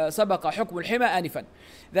سبق حكم الحمى آنفا.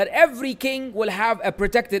 That every king will have a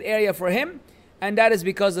protected area for him, and that is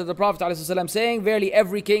because of the Prophet ﷺ saying, verily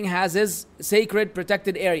every king has his sacred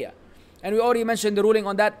protected area. And we already mentioned the ruling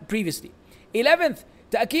on that previously. 11th,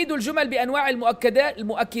 تأكيد الجمل بأنواع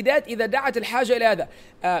المؤكدات إذا دعت الحاجة إلى هذا.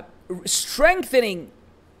 Strengthening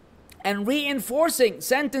and reinforcing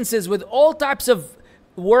sentences with all types of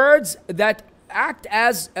words that act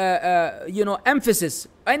as emphasis.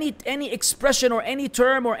 Any expression or any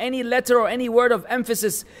term or any letter or any word of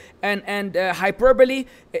emphasis and hyperbole,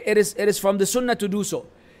 it is from the sunnah to do so.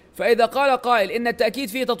 فإذا قال قائل إن التأكيد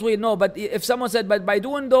فيه تطويل. No, but if someone said, but by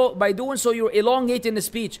doing so you're elongating the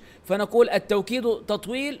speech, فنقول التوكيد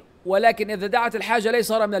تطويل ولكن إذا دعت الحاجة ليس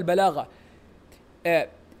صار من البلاغة.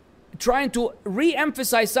 Trying to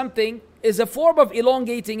re-emphasize something is a form of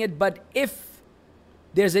elongating it, but if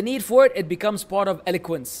there's a need for it, it becomes part of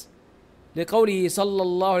eloquence. لقوله صلى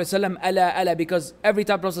الله عليه وسلم ألا ألا, because every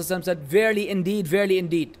time Prophet said, verily indeed, verily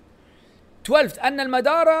indeed. 12th, أن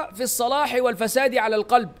المدار في الصلاح والفساد على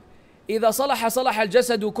القلب. إذا صلح صلح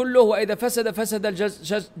الجسد كله وإذا فسد فسد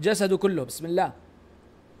الجسد كله. بسم الله.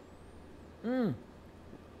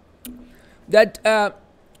 That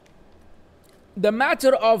the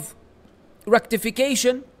matter of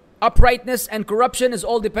rectification, uprightness, and corruption is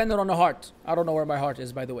all dependent on the heart. I don't know where my heart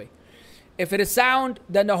is, by the way. If it is sound,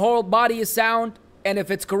 then the whole body is sound, and if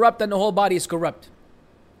it's corrupt, then the whole body is corrupt.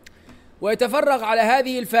 ويتفرع على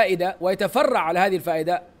هذه الفائدة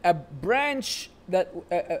a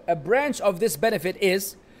branch of this benefit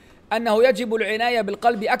is أنه يجب العناية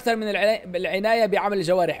بالقلب أكثر من العناية بعمل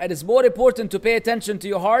الجوارح. It is more important to pay attention to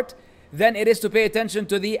your heart than it is to pay attention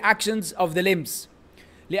to the actions of the limbs.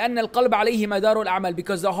 لأن القلب عليه مدار الأعمال,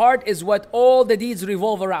 because the heart is what all the deeds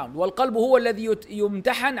revolve around. والقلب هو الذي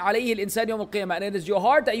يمتحن عليه الإنسان يوم القيامة, and it is your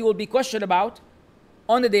heart that you will be questioned about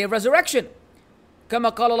on the day of resurrection. كما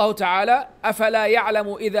قال الله تعالى أفلا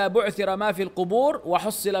يعلم إذا بعثر ما في القبور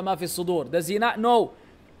وحصل ما في الصدور. Does he not know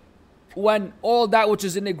when all that which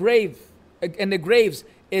is in the graves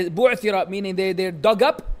is بعثر, meaning they're dug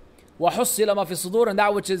up, وحصل ما في الصدور, and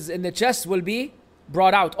that which is in the chest will be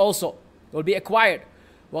brought out also, will be acquired.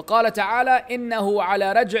 وقال تعالى إنه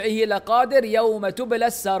على رجعه لقادر يوم تبلى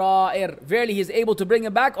السرائر. Verily he is able to bring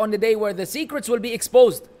it back on the day where the secrets will be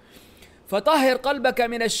exposed. فطهر قلبك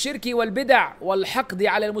من الشرك والبدع والحقد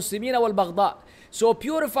على المسلمين والبغضاء. So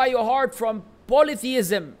purify your heart from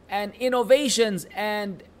polytheism and innovations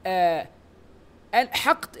and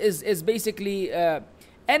حقد is basically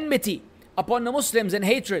enmity upon the Muslims and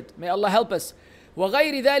hatred. May Allah help us.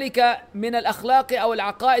 وغير ذلك من الأخلاق أو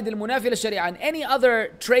العقائد المنافية للشريعة, and any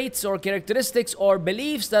other traits or characteristics or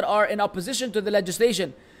beliefs that are in opposition to the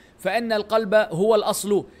legislation. فإن القلب هو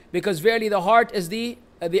الأصل, because verily the heart is the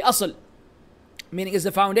أصل, meaning is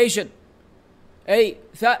the foundation.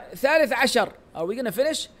 ثالث عشر, are we going to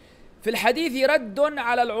finish? في الحديث رد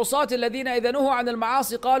على العصاة الذين إذا نهوا عن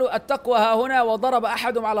المعاصي قالوا التقوى ها هنا وضرب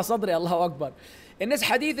أحدهم على صدره. الله أكبر. In this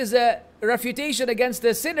hadith is a refutation against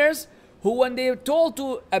the sinners who, when they are told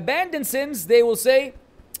to abandon sins, they will say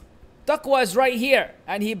taqwa is right here,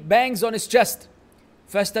 and he bangs on his chest.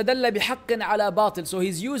 فاستدل بحق على باطل. So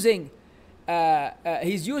he's using a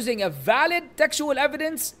valid textual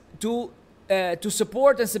evidence to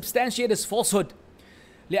support and substantiate his falsehood.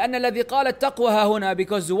 لأن الذي قال التقوى ها هنا,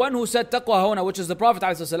 because the one who said تقوى ها هنا, which is the Prophet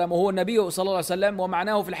عليه الصلاة والسلام, وهو النبي صلى الله عليه وسلم,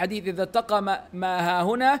 ومعناه في الحديث إذا اتقى ما ها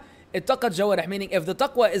هنا اتقت جوارح, meaning if the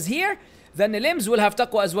taqwa is here, then the limbs will have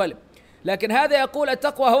taqwa as well. لكن هذا يقول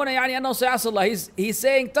التقوى هنا يعني أنه سيعصي الله. He's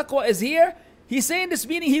saying taqwa is here. He's saying this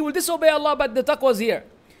meaning he will disobey Allah, but the taqwa is here.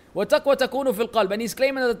 والتقوى تكون في القلب, and he's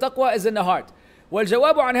claiming that the taqwa is in the heart.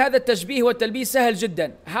 والجواب عن هذا التشبيه والتلبيس سهل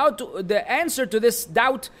جدا. The answer to this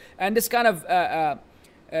doubt and this kind of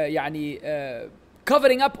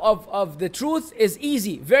covering up of the truth is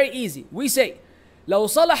easy, very easy. We say لو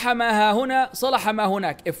صلح ما ها هنا صلح ما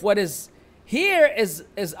هناك. If what is here is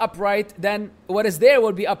upright, then what is there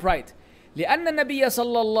will be upright. لأن النبي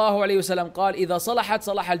صلى الله عليه وسلم قال إذا صلحت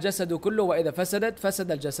صلح الجسد كله وإذا فسدت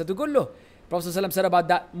فسد الجسد كله. Prophet ﷺ said about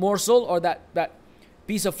that morsel or that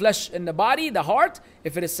piece of flesh in the body, the heart,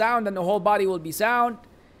 if it is sound, then the whole body will be sound,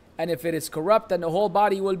 and if it is corrupt, then the whole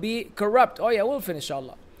body will be corrupt. Oh yeah, we'll finish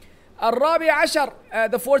inshallah. الرابع عشر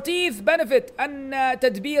the 14th benefit أن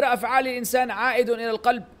تدبير أفعال الإنسان عائد إلى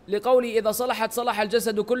القلب لقوله إذا صلحت صلح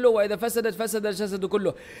الجسد كله وإذا فسدت فسد الجسد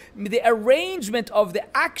كله. The arrangement of the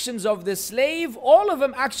actions of the slave, all of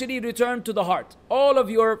them actually return to the heart. All of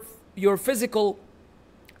your physical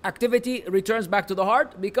activity returns back to the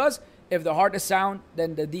heart, because if the heart is sound,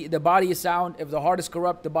 then the body is sound. If the heart is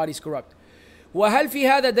corrupt, the body is corrupt. وهل في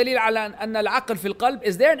هذا دليل على أن العقل في القلب?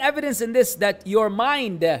 Is there an evidence in this that your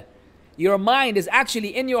mind is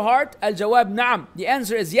actually in your heart? الجواب نعم. The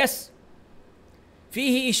answer is yes.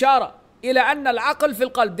 فيه إشارة إلى أن العقل في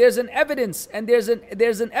القلب. There's an evidence, and there's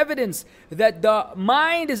an evidence that the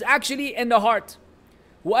mind is actually in the heart.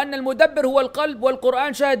 وأن المدبر هو القلب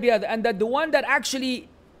والقرآن شاهد بهذا. And that the one that actually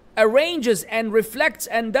arranges and reflects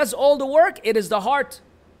and does all the work, it is the heart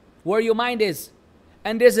where your mind is.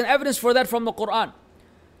 And there's an evidence for that from the Quran.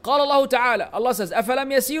 قال الله تعالى, Allah says,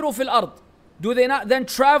 أفلم يسيروا في الأرض, do they not then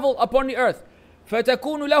travel upon the earth?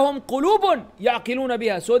 فتكون لهم قلوب يعقلون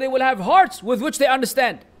بها, so they will have hearts with which they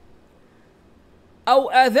understand.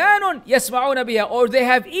 أو آذان يسمعون بها, or they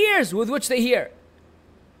have ears with which they hear.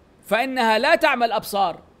 فإنها لا تعمى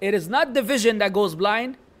الأبصار, it is not the vision that goes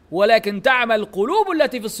blind, ولكن تعمى القلوب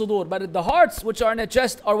التي في الصدور, but the hearts which are in the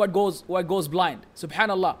chest are what goes blind.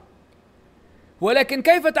 Subhanallah. ولكن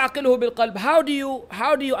كيف تعقله بالقلب? How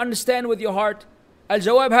do you understand with your heart?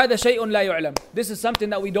 الجواب هذا شيء لا يعلم. This is something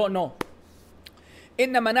that we don't know.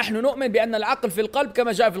 إنما نحن نؤمن بأن العقل في القلب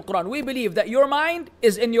كما جاء في القرآن. We believe that your mind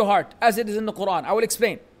is in your heart as it is in the Quran. I will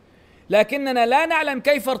explain. لكننا لا نعلم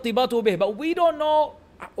كيف ارتباطه به, but we don't know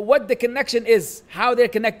what the connection is, how they're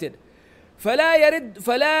connected.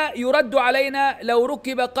 فلا يرد علينا لو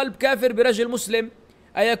ركب قلب كافر برجل مسلم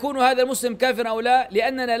أيكون هذا المسلم كافر أو لا,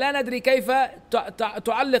 لأننا لا ندري كيف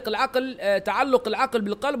تعلق العقل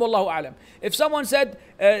بالقلب, والله أعلم. If someone said,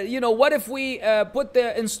 what if we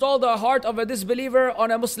install the heart of a disbeliever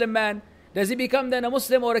on a Muslim man, does he become then a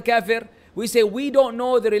Muslim or a kafir? We say we don't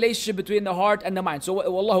know the relationship between the heart and the mind. So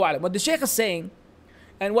wallahu a'lam. What the Shaykh is saying,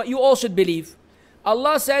 and what you all should believe,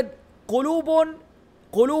 Allah said, قلوب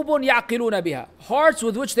يعقلون بها, hearts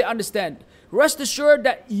with which they understand. Rest assured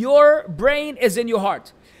that your brain is in your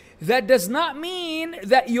heart. That does not mean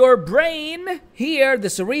that your brain here, the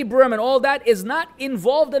cerebrum and all that, is not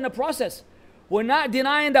involved in the process. We're not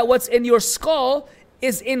denying that what's in your skull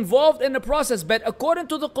is involved in the process. But according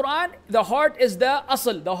to the Quran, the heart is the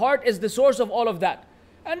asl. The heart is the source of all of that.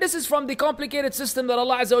 And this is from the complicated system that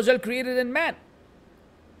Allah Azza wa Jal created in man.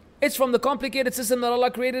 It's from the complicated system that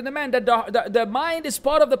Allah created in man, that the mind is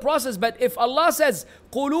part of the process. But if Allah says,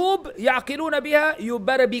 قُلُوب يَعْقِلُونَ بِهَا, you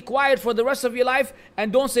better be quiet for the rest of your life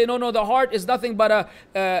and don't say, no, the heart is nothing but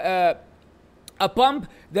a pump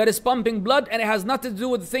that is pumping blood and it has nothing to do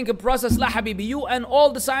with the thinking process. La habibi, you and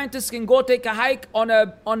all the scientists can go take a hike on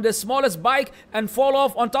the smallest bike and fall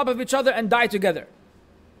off on top of each other and die together.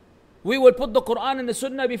 We will put the Quran and the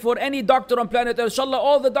Sunnah before any doctor on planet Earth. Inshallah,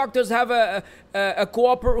 all the doctors have a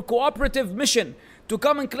cooperative mission to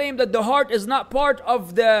come and claim that the heart is not part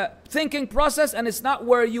of the thinking process and it's not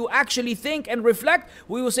where you actually think and reflect.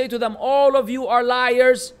 We will say to them, all of you are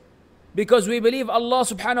liars because we believe Allah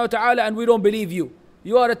subhanahu wa ta'ala and we don't believe you.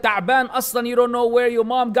 You are a ta'ban aslan, you don't know where your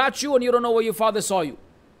mom got you and you don't know where your father saw you.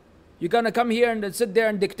 You're gonna come here and sit there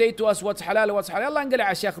and dictate to us what's halal and what's halal. Allah nqala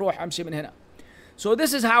ya shaykh ruh amshi min hina. So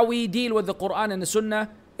this is how we deal with the Quran and the Sunnah.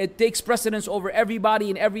 It takes precedence over everybody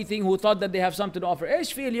and everything who thought that they have something to offer.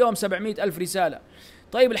 إيش في اليوم 700,000 رسالة.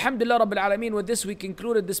 طيب الحمد لله رب العالمين. With this we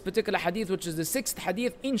concluded this particular hadith, which is the 6th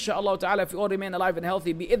hadith. Inshallah ta'ala, if you all remain alive and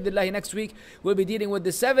healthy, bi'idhnillah, next week we'll be dealing with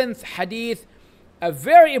the 7th hadith. A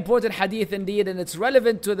very important hadith indeed, and it's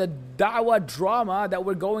relevant to the da'wah drama that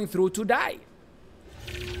we're going through today.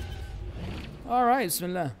 Alright,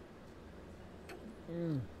 bismillah.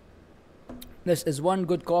 This is one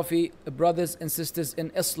good coffee, brothers and sisters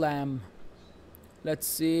in Islam. Let's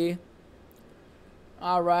see.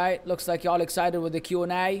 All right, looks like y'all excited with the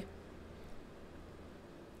Q&A.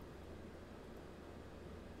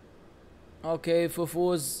 Okay,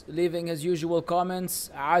 Fufu's leaving his usual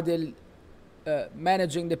comments. Adil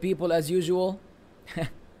managing the people as usual.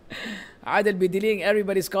 Adil be deleting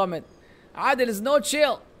everybody's comment. Adil is no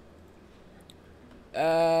chill.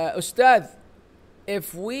 Ustadh,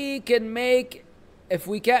 if we can't make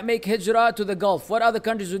hijrah to the Gulf, what other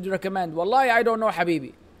countries would you recommend? Wallahi, I don't know,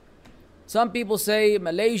 Habibi. Some people say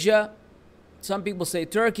Malaysia, some people say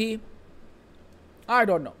Turkey. I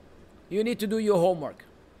don't know. You need to do your homework.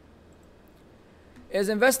 Is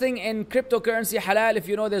investing in cryptocurrency halal if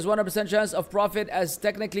you know there's 100% chance of profit, as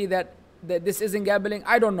technically that this isn't gambling?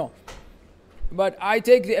 I don't know. But I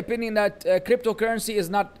take the opinion that cryptocurrency is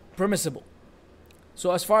not permissible. So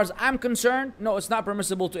as far as I'm concerned, no, it's not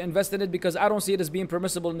permissible to invest in it because I don't see it as being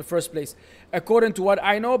permissible in the first place. According to what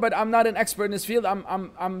I know, but I'm not an expert in this field.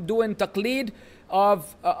 I'm doing taqleed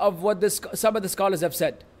of what some of the scholars have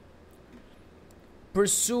said.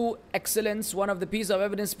 Pursue excellence. One of the pieces of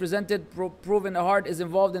evidence presented proving the heart is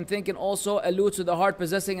involved in thinking also alludes to the heart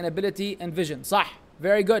possessing an ability and vision. Sah.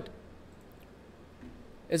 Very good.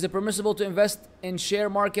 Is it permissible to invest in share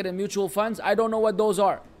market and mutual funds? I don't know what those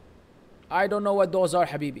are.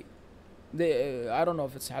 Habibi. I don't know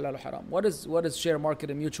if it's halal or haram. What is share market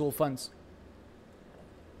and mutual funds?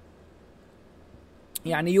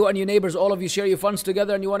 Yani you and your neighbors, all of you share your funds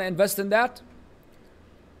together and you want to invest in that?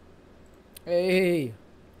 Hey,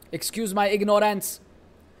 excuse my ignorance.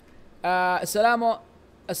 Assalamu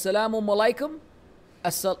alaikum.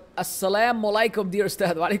 Assalamu alaikum, dear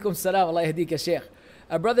Ustadh. Wa alaikum salam. Allah yahdik ya Sheikh.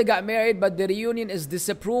 A brother got married, but the reunion is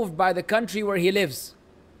disapproved by the country where he lives.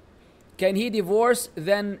 Can he divorce,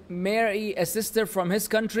 then marry a sister from his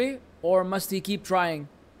country, or must he keep trying?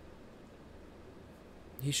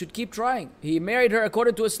 He should keep trying. He married her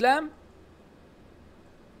according to Islam,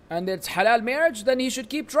 and it's halal marriage, then he should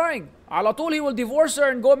keep trying. Ala tul, he will divorce her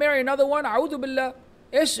and go marry another one. A'udhu billah.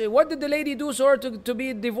 What did the lady do so her to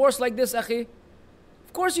be divorced like this, akhi?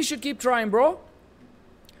 Of course he should keep trying, bro.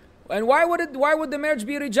 And why would the marriage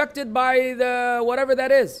be rejected by the whatever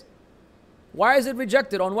that is? Why is it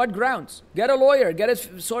rejected? On what grounds? Get a lawyer, get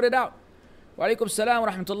it sorted out. Wa alaikum salam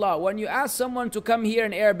wa rahmatullah. When you ask someone to come here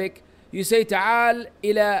in Arabic, you say ta'al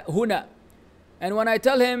ila huna. And when I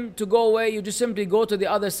tell him to go away, you just simply go to the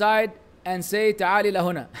other side and say ta'al ila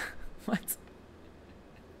huna. What?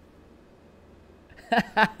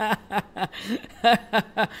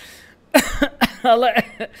 Allah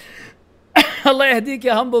yahdik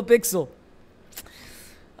ya humble pixel.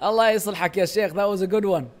 Allah yaslahak ya Sheikh. That was a good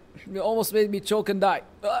one. You almost made me choke and die.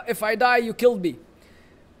 If I die, you killed me.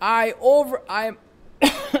 I'm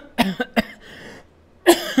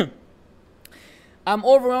I'm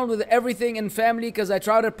overwhelmed with everything in family because I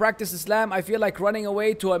try to practice Islam. I feel like running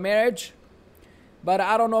away to a marriage, but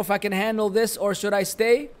I don't know if I can handle this, or should I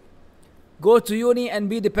stay? Go to uni and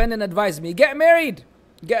be dependent. Advise me. Get married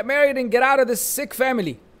and get out of this sick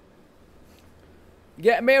family.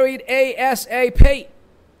 Get married ASAP.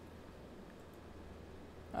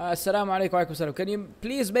 Assalamu alaikum wa alaikum. Can you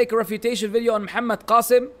please make a refutation video on Muhammad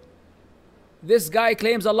Qasim? This guy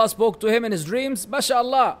claims Allah spoke to him in his dreams,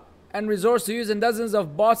 mashallah, and resorts to using dozens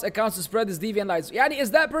of bots accounts to spread his deviant lies. Yani,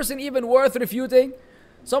 is that person even worth refuting?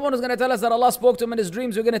 Someone who's going to tell us that Allah spoke to him in his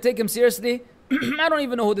dreams, we're going to take him seriously? I don't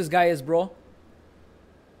even know who this guy is, bro.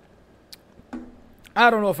 I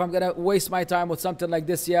don't know if I'm going to waste my time with something like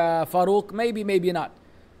this, yeah, Farouk. Maybe, maybe not.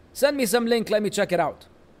 Send me some link, let me check it out.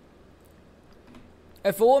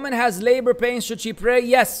 If a woman has labor pains, should she pray?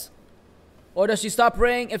 Yes. Or does she stop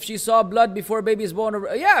praying if she saw blood before baby is born?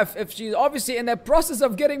 Yeah, if she's obviously in the process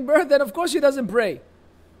of getting birth, then of course she doesn't pray.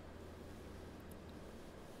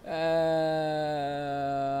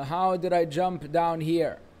 How did I jump down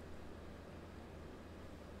here?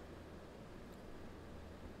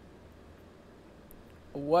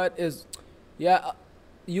 What is... Yeah,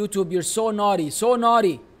 YouTube, you're so naughty. So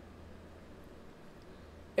naughty.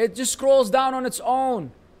 It just scrolls down on its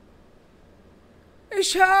own.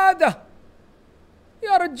 Ishada.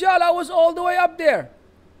 Ya Rajal, I was all the way up there.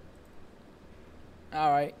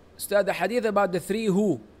 Alright. Ustadh, the hadith about the three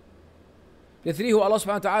who. The three who Allah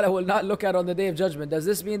subhanahu wa ta'ala will not look at on the day of judgment. Does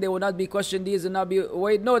this mean they will not be questioned these and not be...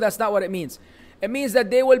 Wait, no, that's not what it means. It means that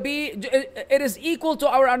they will be... It is equal to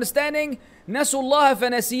our understanding. Nasullah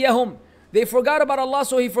fanasiyahum. They forgot about Allah,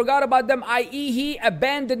 so He forgot about them, i.e. He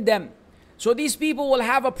abandoned them. So these people will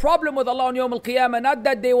have a problem with Allah on Yawm al-Qiyamah, not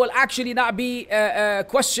that they will actually not be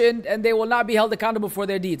questioned and they will not be held accountable for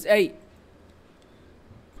their deeds. Hey.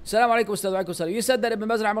 Assalamu alaikum, Ustadh wa alaikum salam. You said that Ibn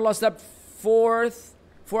Baz rahimahullah slept 4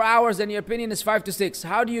 hours and your opinion is 5 to 6.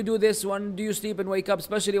 How do you do this? When do you sleep and wake up?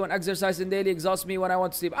 Especially when exercising daily exhausts me when I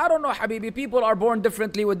want to sleep. I don't know, Habibi. People are born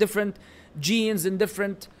differently with different genes and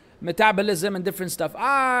different metabolism and different stuff.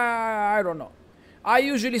 I don't know. I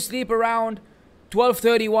usually sleep around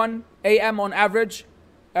 12:31 a.m. on average.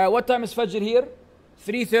 What time is Fajr here?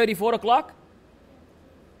 3:30, 4 o'clock?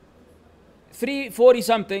 3:40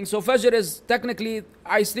 something. So Fajr is technically,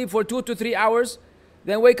 I sleep for 2 to 3 hours,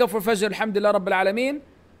 then wake up for Fajr, alhamdulillah Rabbil Alameen,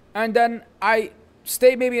 and then I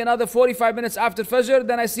stay maybe another 45 minutes after Fajr,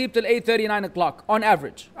 then I sleep till 8:30, 9 o'clock on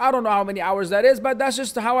average. I don't know how many hours that is, but that's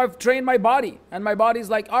just how I've trained my body. And my body's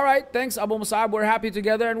like, all right, thanks Abu Mussab, we're happy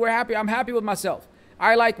together and we're happy. I'm happy with myself.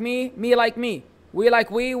 I like me like me. We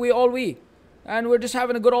like we all we. And we're just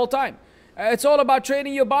having a good old time. It's all about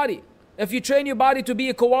training your body. If you train your body to be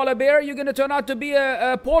a koala bear, you're going to turn out to be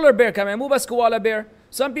a polar bear. كمان مو بس koala bear.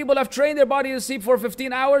 Some people have trained their body to sleep for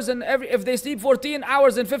 15 hours, and if they sleep 14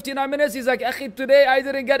 hours and 59 minutes, he's like, أخي, today I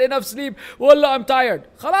didn't get enough sleep. Wallah, I'm tired.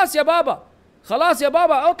 خلاص يا بابا. خلاص يا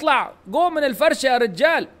بابا اطلع. قوم من الفرشة يا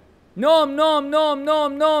رجال. Nom, nom, nom,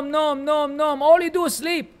 nom, nom, nom, nom, nom. All you do is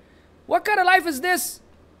sleep. What kind of life is this?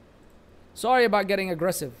 Sorry about getting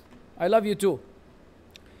aggressive. I love you too.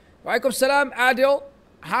 Wa alaikum salam, Adil.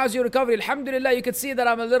 How's your recovery? Alhamdulillah, you can see that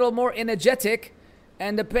I'm a little more energetic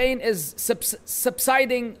and the pain is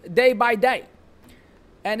subsiding day by day.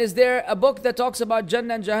 And is there a book that talks about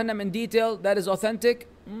Jannah and Jahannam in detail that is authentic?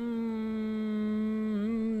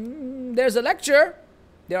 There's a lecture.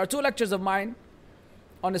 There are 2 lectures of mine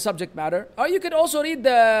on the subject matter. Or you could also read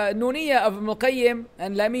the Nuniyya of Ibn Qayyim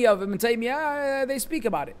and Lamiyya of Ibn Taymiyyah. They speak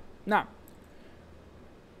about it. Now,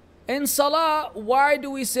 in Salah, why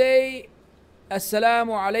do we say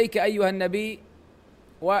Assalamu alayka ayyuhan nabi?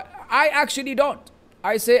 Well, I actually don't.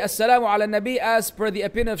 I say Assalamu ala nabi as per the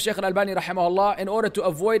opinion of Shaykh al-Albani rahimahullah in order to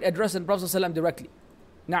avoid addressing Prophet ﷺ directly.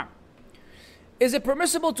 Now, is it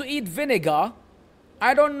permissible to eat vinegar?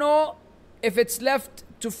 I don't know if it's left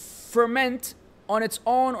to ferment on its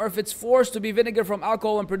own or if it's forced to be vinegar from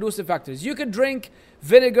alcohol and produce factors. You can drink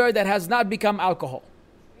vinegar that has not become alcohol.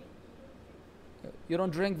 You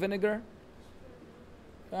don't drink vinegar?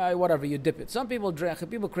 Whatever, you dip it. Some people drink.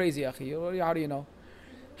 People crazy, akhi. How do you know?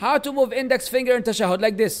 How to move index finger in tashahhud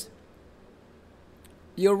like this.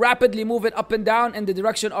 You rapidly move it up and down in the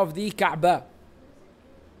direction of the Kaaba.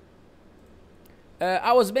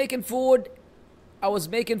 I was making food.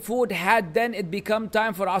 Had then it become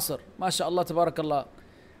time for Asr. MashaAllah, tabarakallah.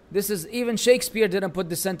 This is, even Shakespeare didn't put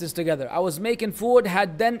this sentence together. I was making food.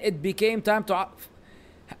 Had then it became time to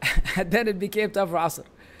for Asr.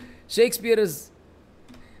 Shakespeare is,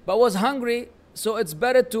 but was hungry, so it's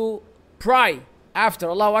better to pry after.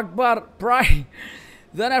 Allahu Akbar, pry.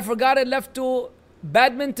 Then I forgot it, left to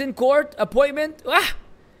badminton court appointment.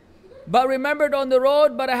 But remembered on the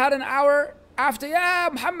road, but I had an hour after. Yeah,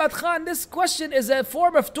 Muhammad Khan, this question is a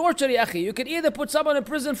form of torture, ya akhi. You could either put someone in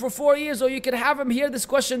prison for 4 years or you could have him hear this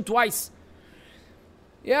question twice.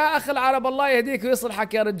 Ya akhi al-Arab, Allah yahdik wa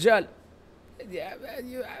yuslihak ya rajal.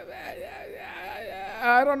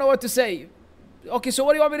 I don't know what to say. Okay, so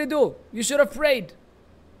what do you want me to do? You should have prayed.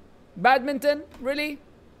 Badminton? Really?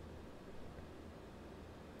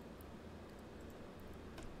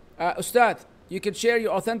 Ustadh, you can share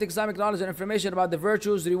your authentic Islamic knowledge and information about the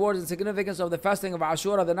virtues, rewards, and significance of the fasting of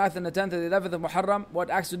Ashura, the 9th and the 10th and the 11th of Muharram.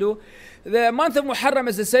 What acts to do? The month of Muharram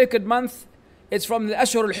is a sacred month. It's from the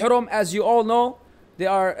Ashur al-Hurum, as you all know. There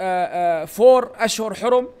are 4 Ashur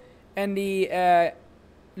Hurum and the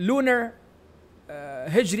lunar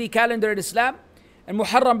Hijri calendar in Islam, and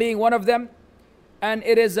Muharram being one of them. And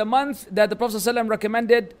it is a month that the Prophet ﷺ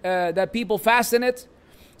recommended that people fast in it,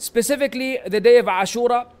 specifically the day of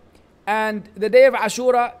Ashura. And the day of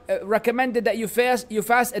Ashura recommended that you fast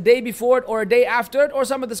a day before it or a day after it, or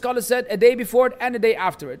some of the scholars said a day before it and a day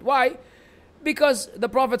after it. Why? Because the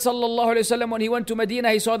Prophet ﷺ, when he went to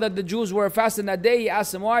Medina, he saw that the Jews were fasting that day. He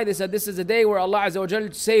asked them why. They said, this is the day where Allah Azza wa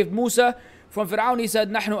Jal saved Musa from Fir'aun. He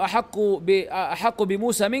said, نحن أحق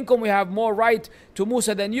بموسى منكم. We have more right to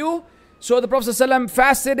Musa than you. So the Prophet ﷺ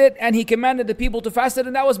fasted it, and he commanded the people to fast it,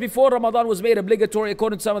 and that was before Ramadan was made obligatory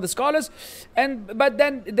according to some of the scholars. But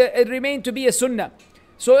then it remained to be a sunnah.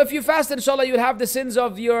 So if you fast, inshallah, you'll have the sins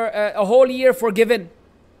of your a whole year forgiven.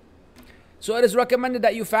 So it is recommended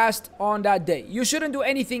that you fast on that day. You shouldn't do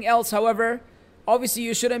anything else, however. Obviously,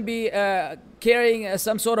 you shouldn't be carrying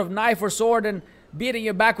some sort of knife or sword and beating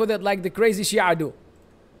your back with it like the crazy Shia do.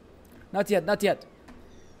 Not yet, not yet.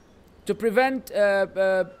 To prevent,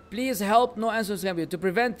 please help, no answers can be. To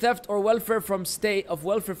prevent theft or welfare from state,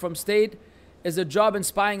 is a job in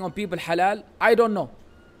spying on people halal? I don't know.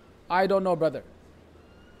 I don't know, brother.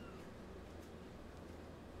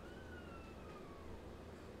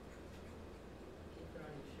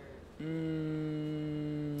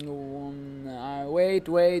 Wait.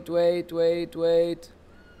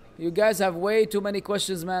 You guys have way too many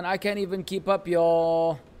questions, man. I can't even keep up,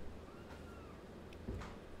 y'all.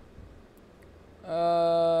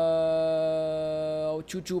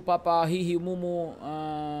 Choo choo papa, hee hee mumu.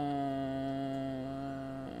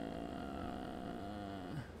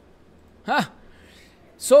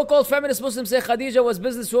 So-called feminist Muslims say Khadija was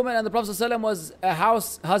businesswoman and the Prophet ﷺ was a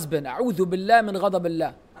house husband. A'udhu billah min ghadab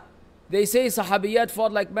billah. They say Sahabiyat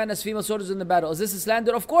fought like men as female soldiers in the battle. Is this a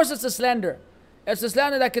slander? Of course it's a slander. It's a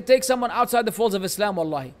slander that could take someone outside the folds of Islam,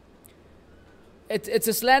 wallahi. it's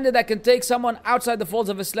a slander that can take someone outside the folds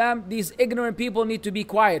of Islam. These ignorant people need to be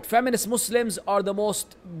quiet. Feminist Muslims are the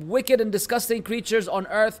most wicked and disgusting creatures on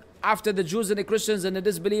earth after the Jews and the Christians and the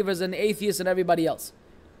disbelievers and the atheists and everybody else.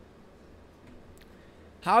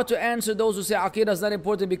 How to answer those who say Aqidah is not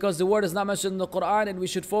important because the word is not mentioned in the Quran and we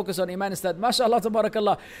should focus on Iman instead. MashaAllah,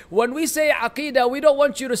 tabarakallah. When we say Aqidah, we don't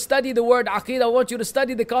want you to study the word Aqidah, we want you to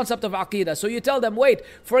study the concept of Aqidah. So you tell them, wait,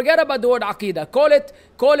 forget about the word Aqidah. Call it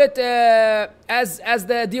as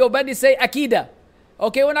the Deobandi say, Aqidah.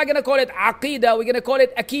 Okay, we're not going to call it Aqidah, we're going to call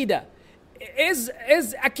it Aqidah. Is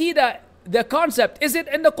Aqidah the concept? Is it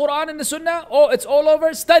in the Quran and the Sunnah? Oh, it's all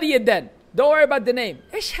over? Study it then. Don't worry about the name.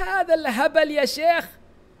 إيش هذا الهبل يا شيخ؟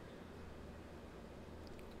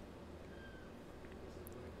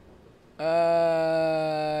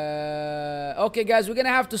 Okay guys, we're gonna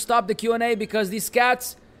have to stop the Q&A because these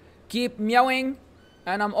cats keep meowing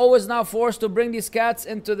and I'm always now forced to bring these cats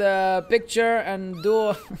into the picture and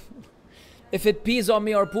do if it pees on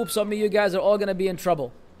me or poops on me, you guys are all gonna be in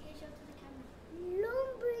trouble.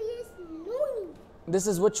 This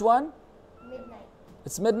is which one? Midnight.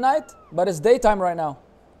 It's midnight, but it's daytime right now.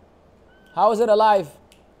 How is it alive?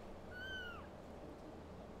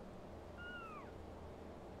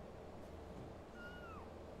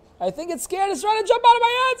 I think it's scared. It's trying to jump out of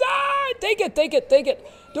my hands. Ah, take it.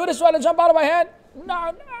 Dude, it's trying to jump out of my hand.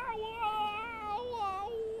 No.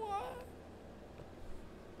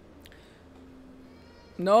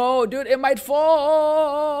 No, dude, it might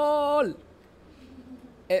fall.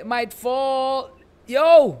 It might fall.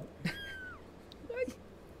 Yo.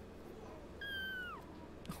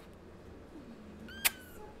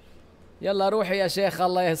 يلا روحي يا شيخ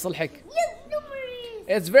الله يصلحك.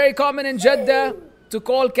 It's very common in Jeddah to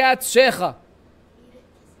call cats sheikha.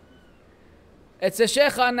 It's a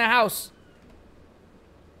sheikha in the house.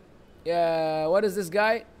 What is this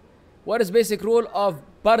guy? What is basic rule of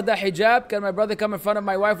barda hijab? Can my brother come in front of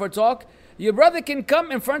my wife or talk? Your brother can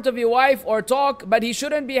come in front of your wife or talk, but he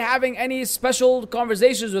shouldn't be having any special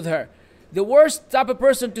conversations with her. The worst type of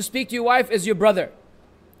person to speak to your wife is your brother.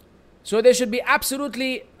 So they should be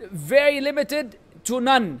absolutely very limited to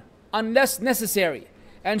none unless necessary.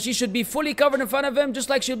 And she should be fully covered in front of him, just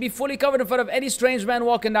like she'll be fully covered in front of any strange man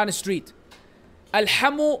walking down the street.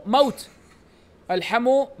 Al-hamu maut.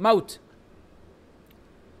 Al-hamu maut.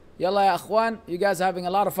 Yalla ya akhwan, you guys are having a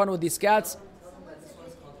lot of fun with these cats.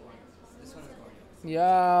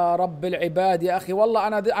 Ya Rabbil Ibad, ya akhi.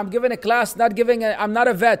 Wallah, I'm giving a class, I'm not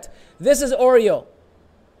a vet. This is Oreo.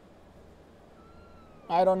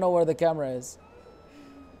 I don't know where the camera is.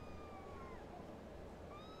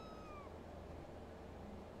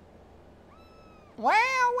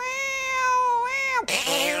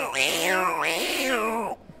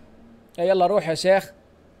 يلا روح يا شيخ.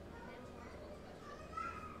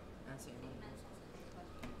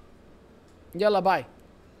 يلا باي.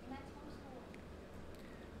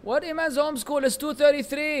 What Iman's homeschool is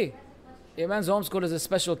 233. Iman's homeschool is a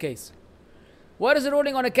special case. What is the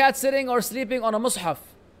ruling on a cat sitting or sleeping on a mushaf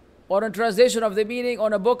or a translation of the meaning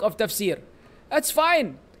on a book of tafsir? That's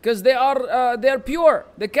fine because they're pure.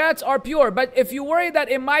 The cats are pure. But if you worry that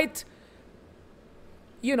it might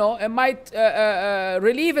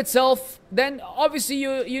relieve itself, then obviously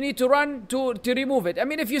you need to run to remove it. I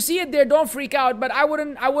mean, if you see it there, don't freak out. But I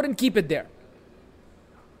wouldn't keep it there.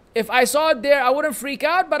 If I saw it there, I wouldn't freak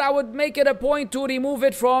out, but I would make it a point to remove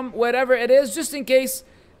it from wherever it is, just in case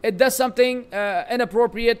it does something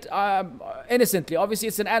inappropriate innocently. Obviously,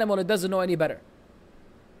 it's an animal, it doesn't know any better.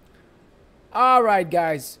 Alright,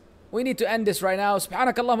 guys. We need to end this right now.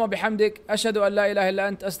 Subhanakallahumma bihamdik. Ashhadu an la ilaha illa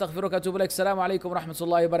ant. Astaghfiruka wa atubu ilaik. Assalamu alaikum wa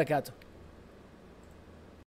rahmatullahi wa barakatuh.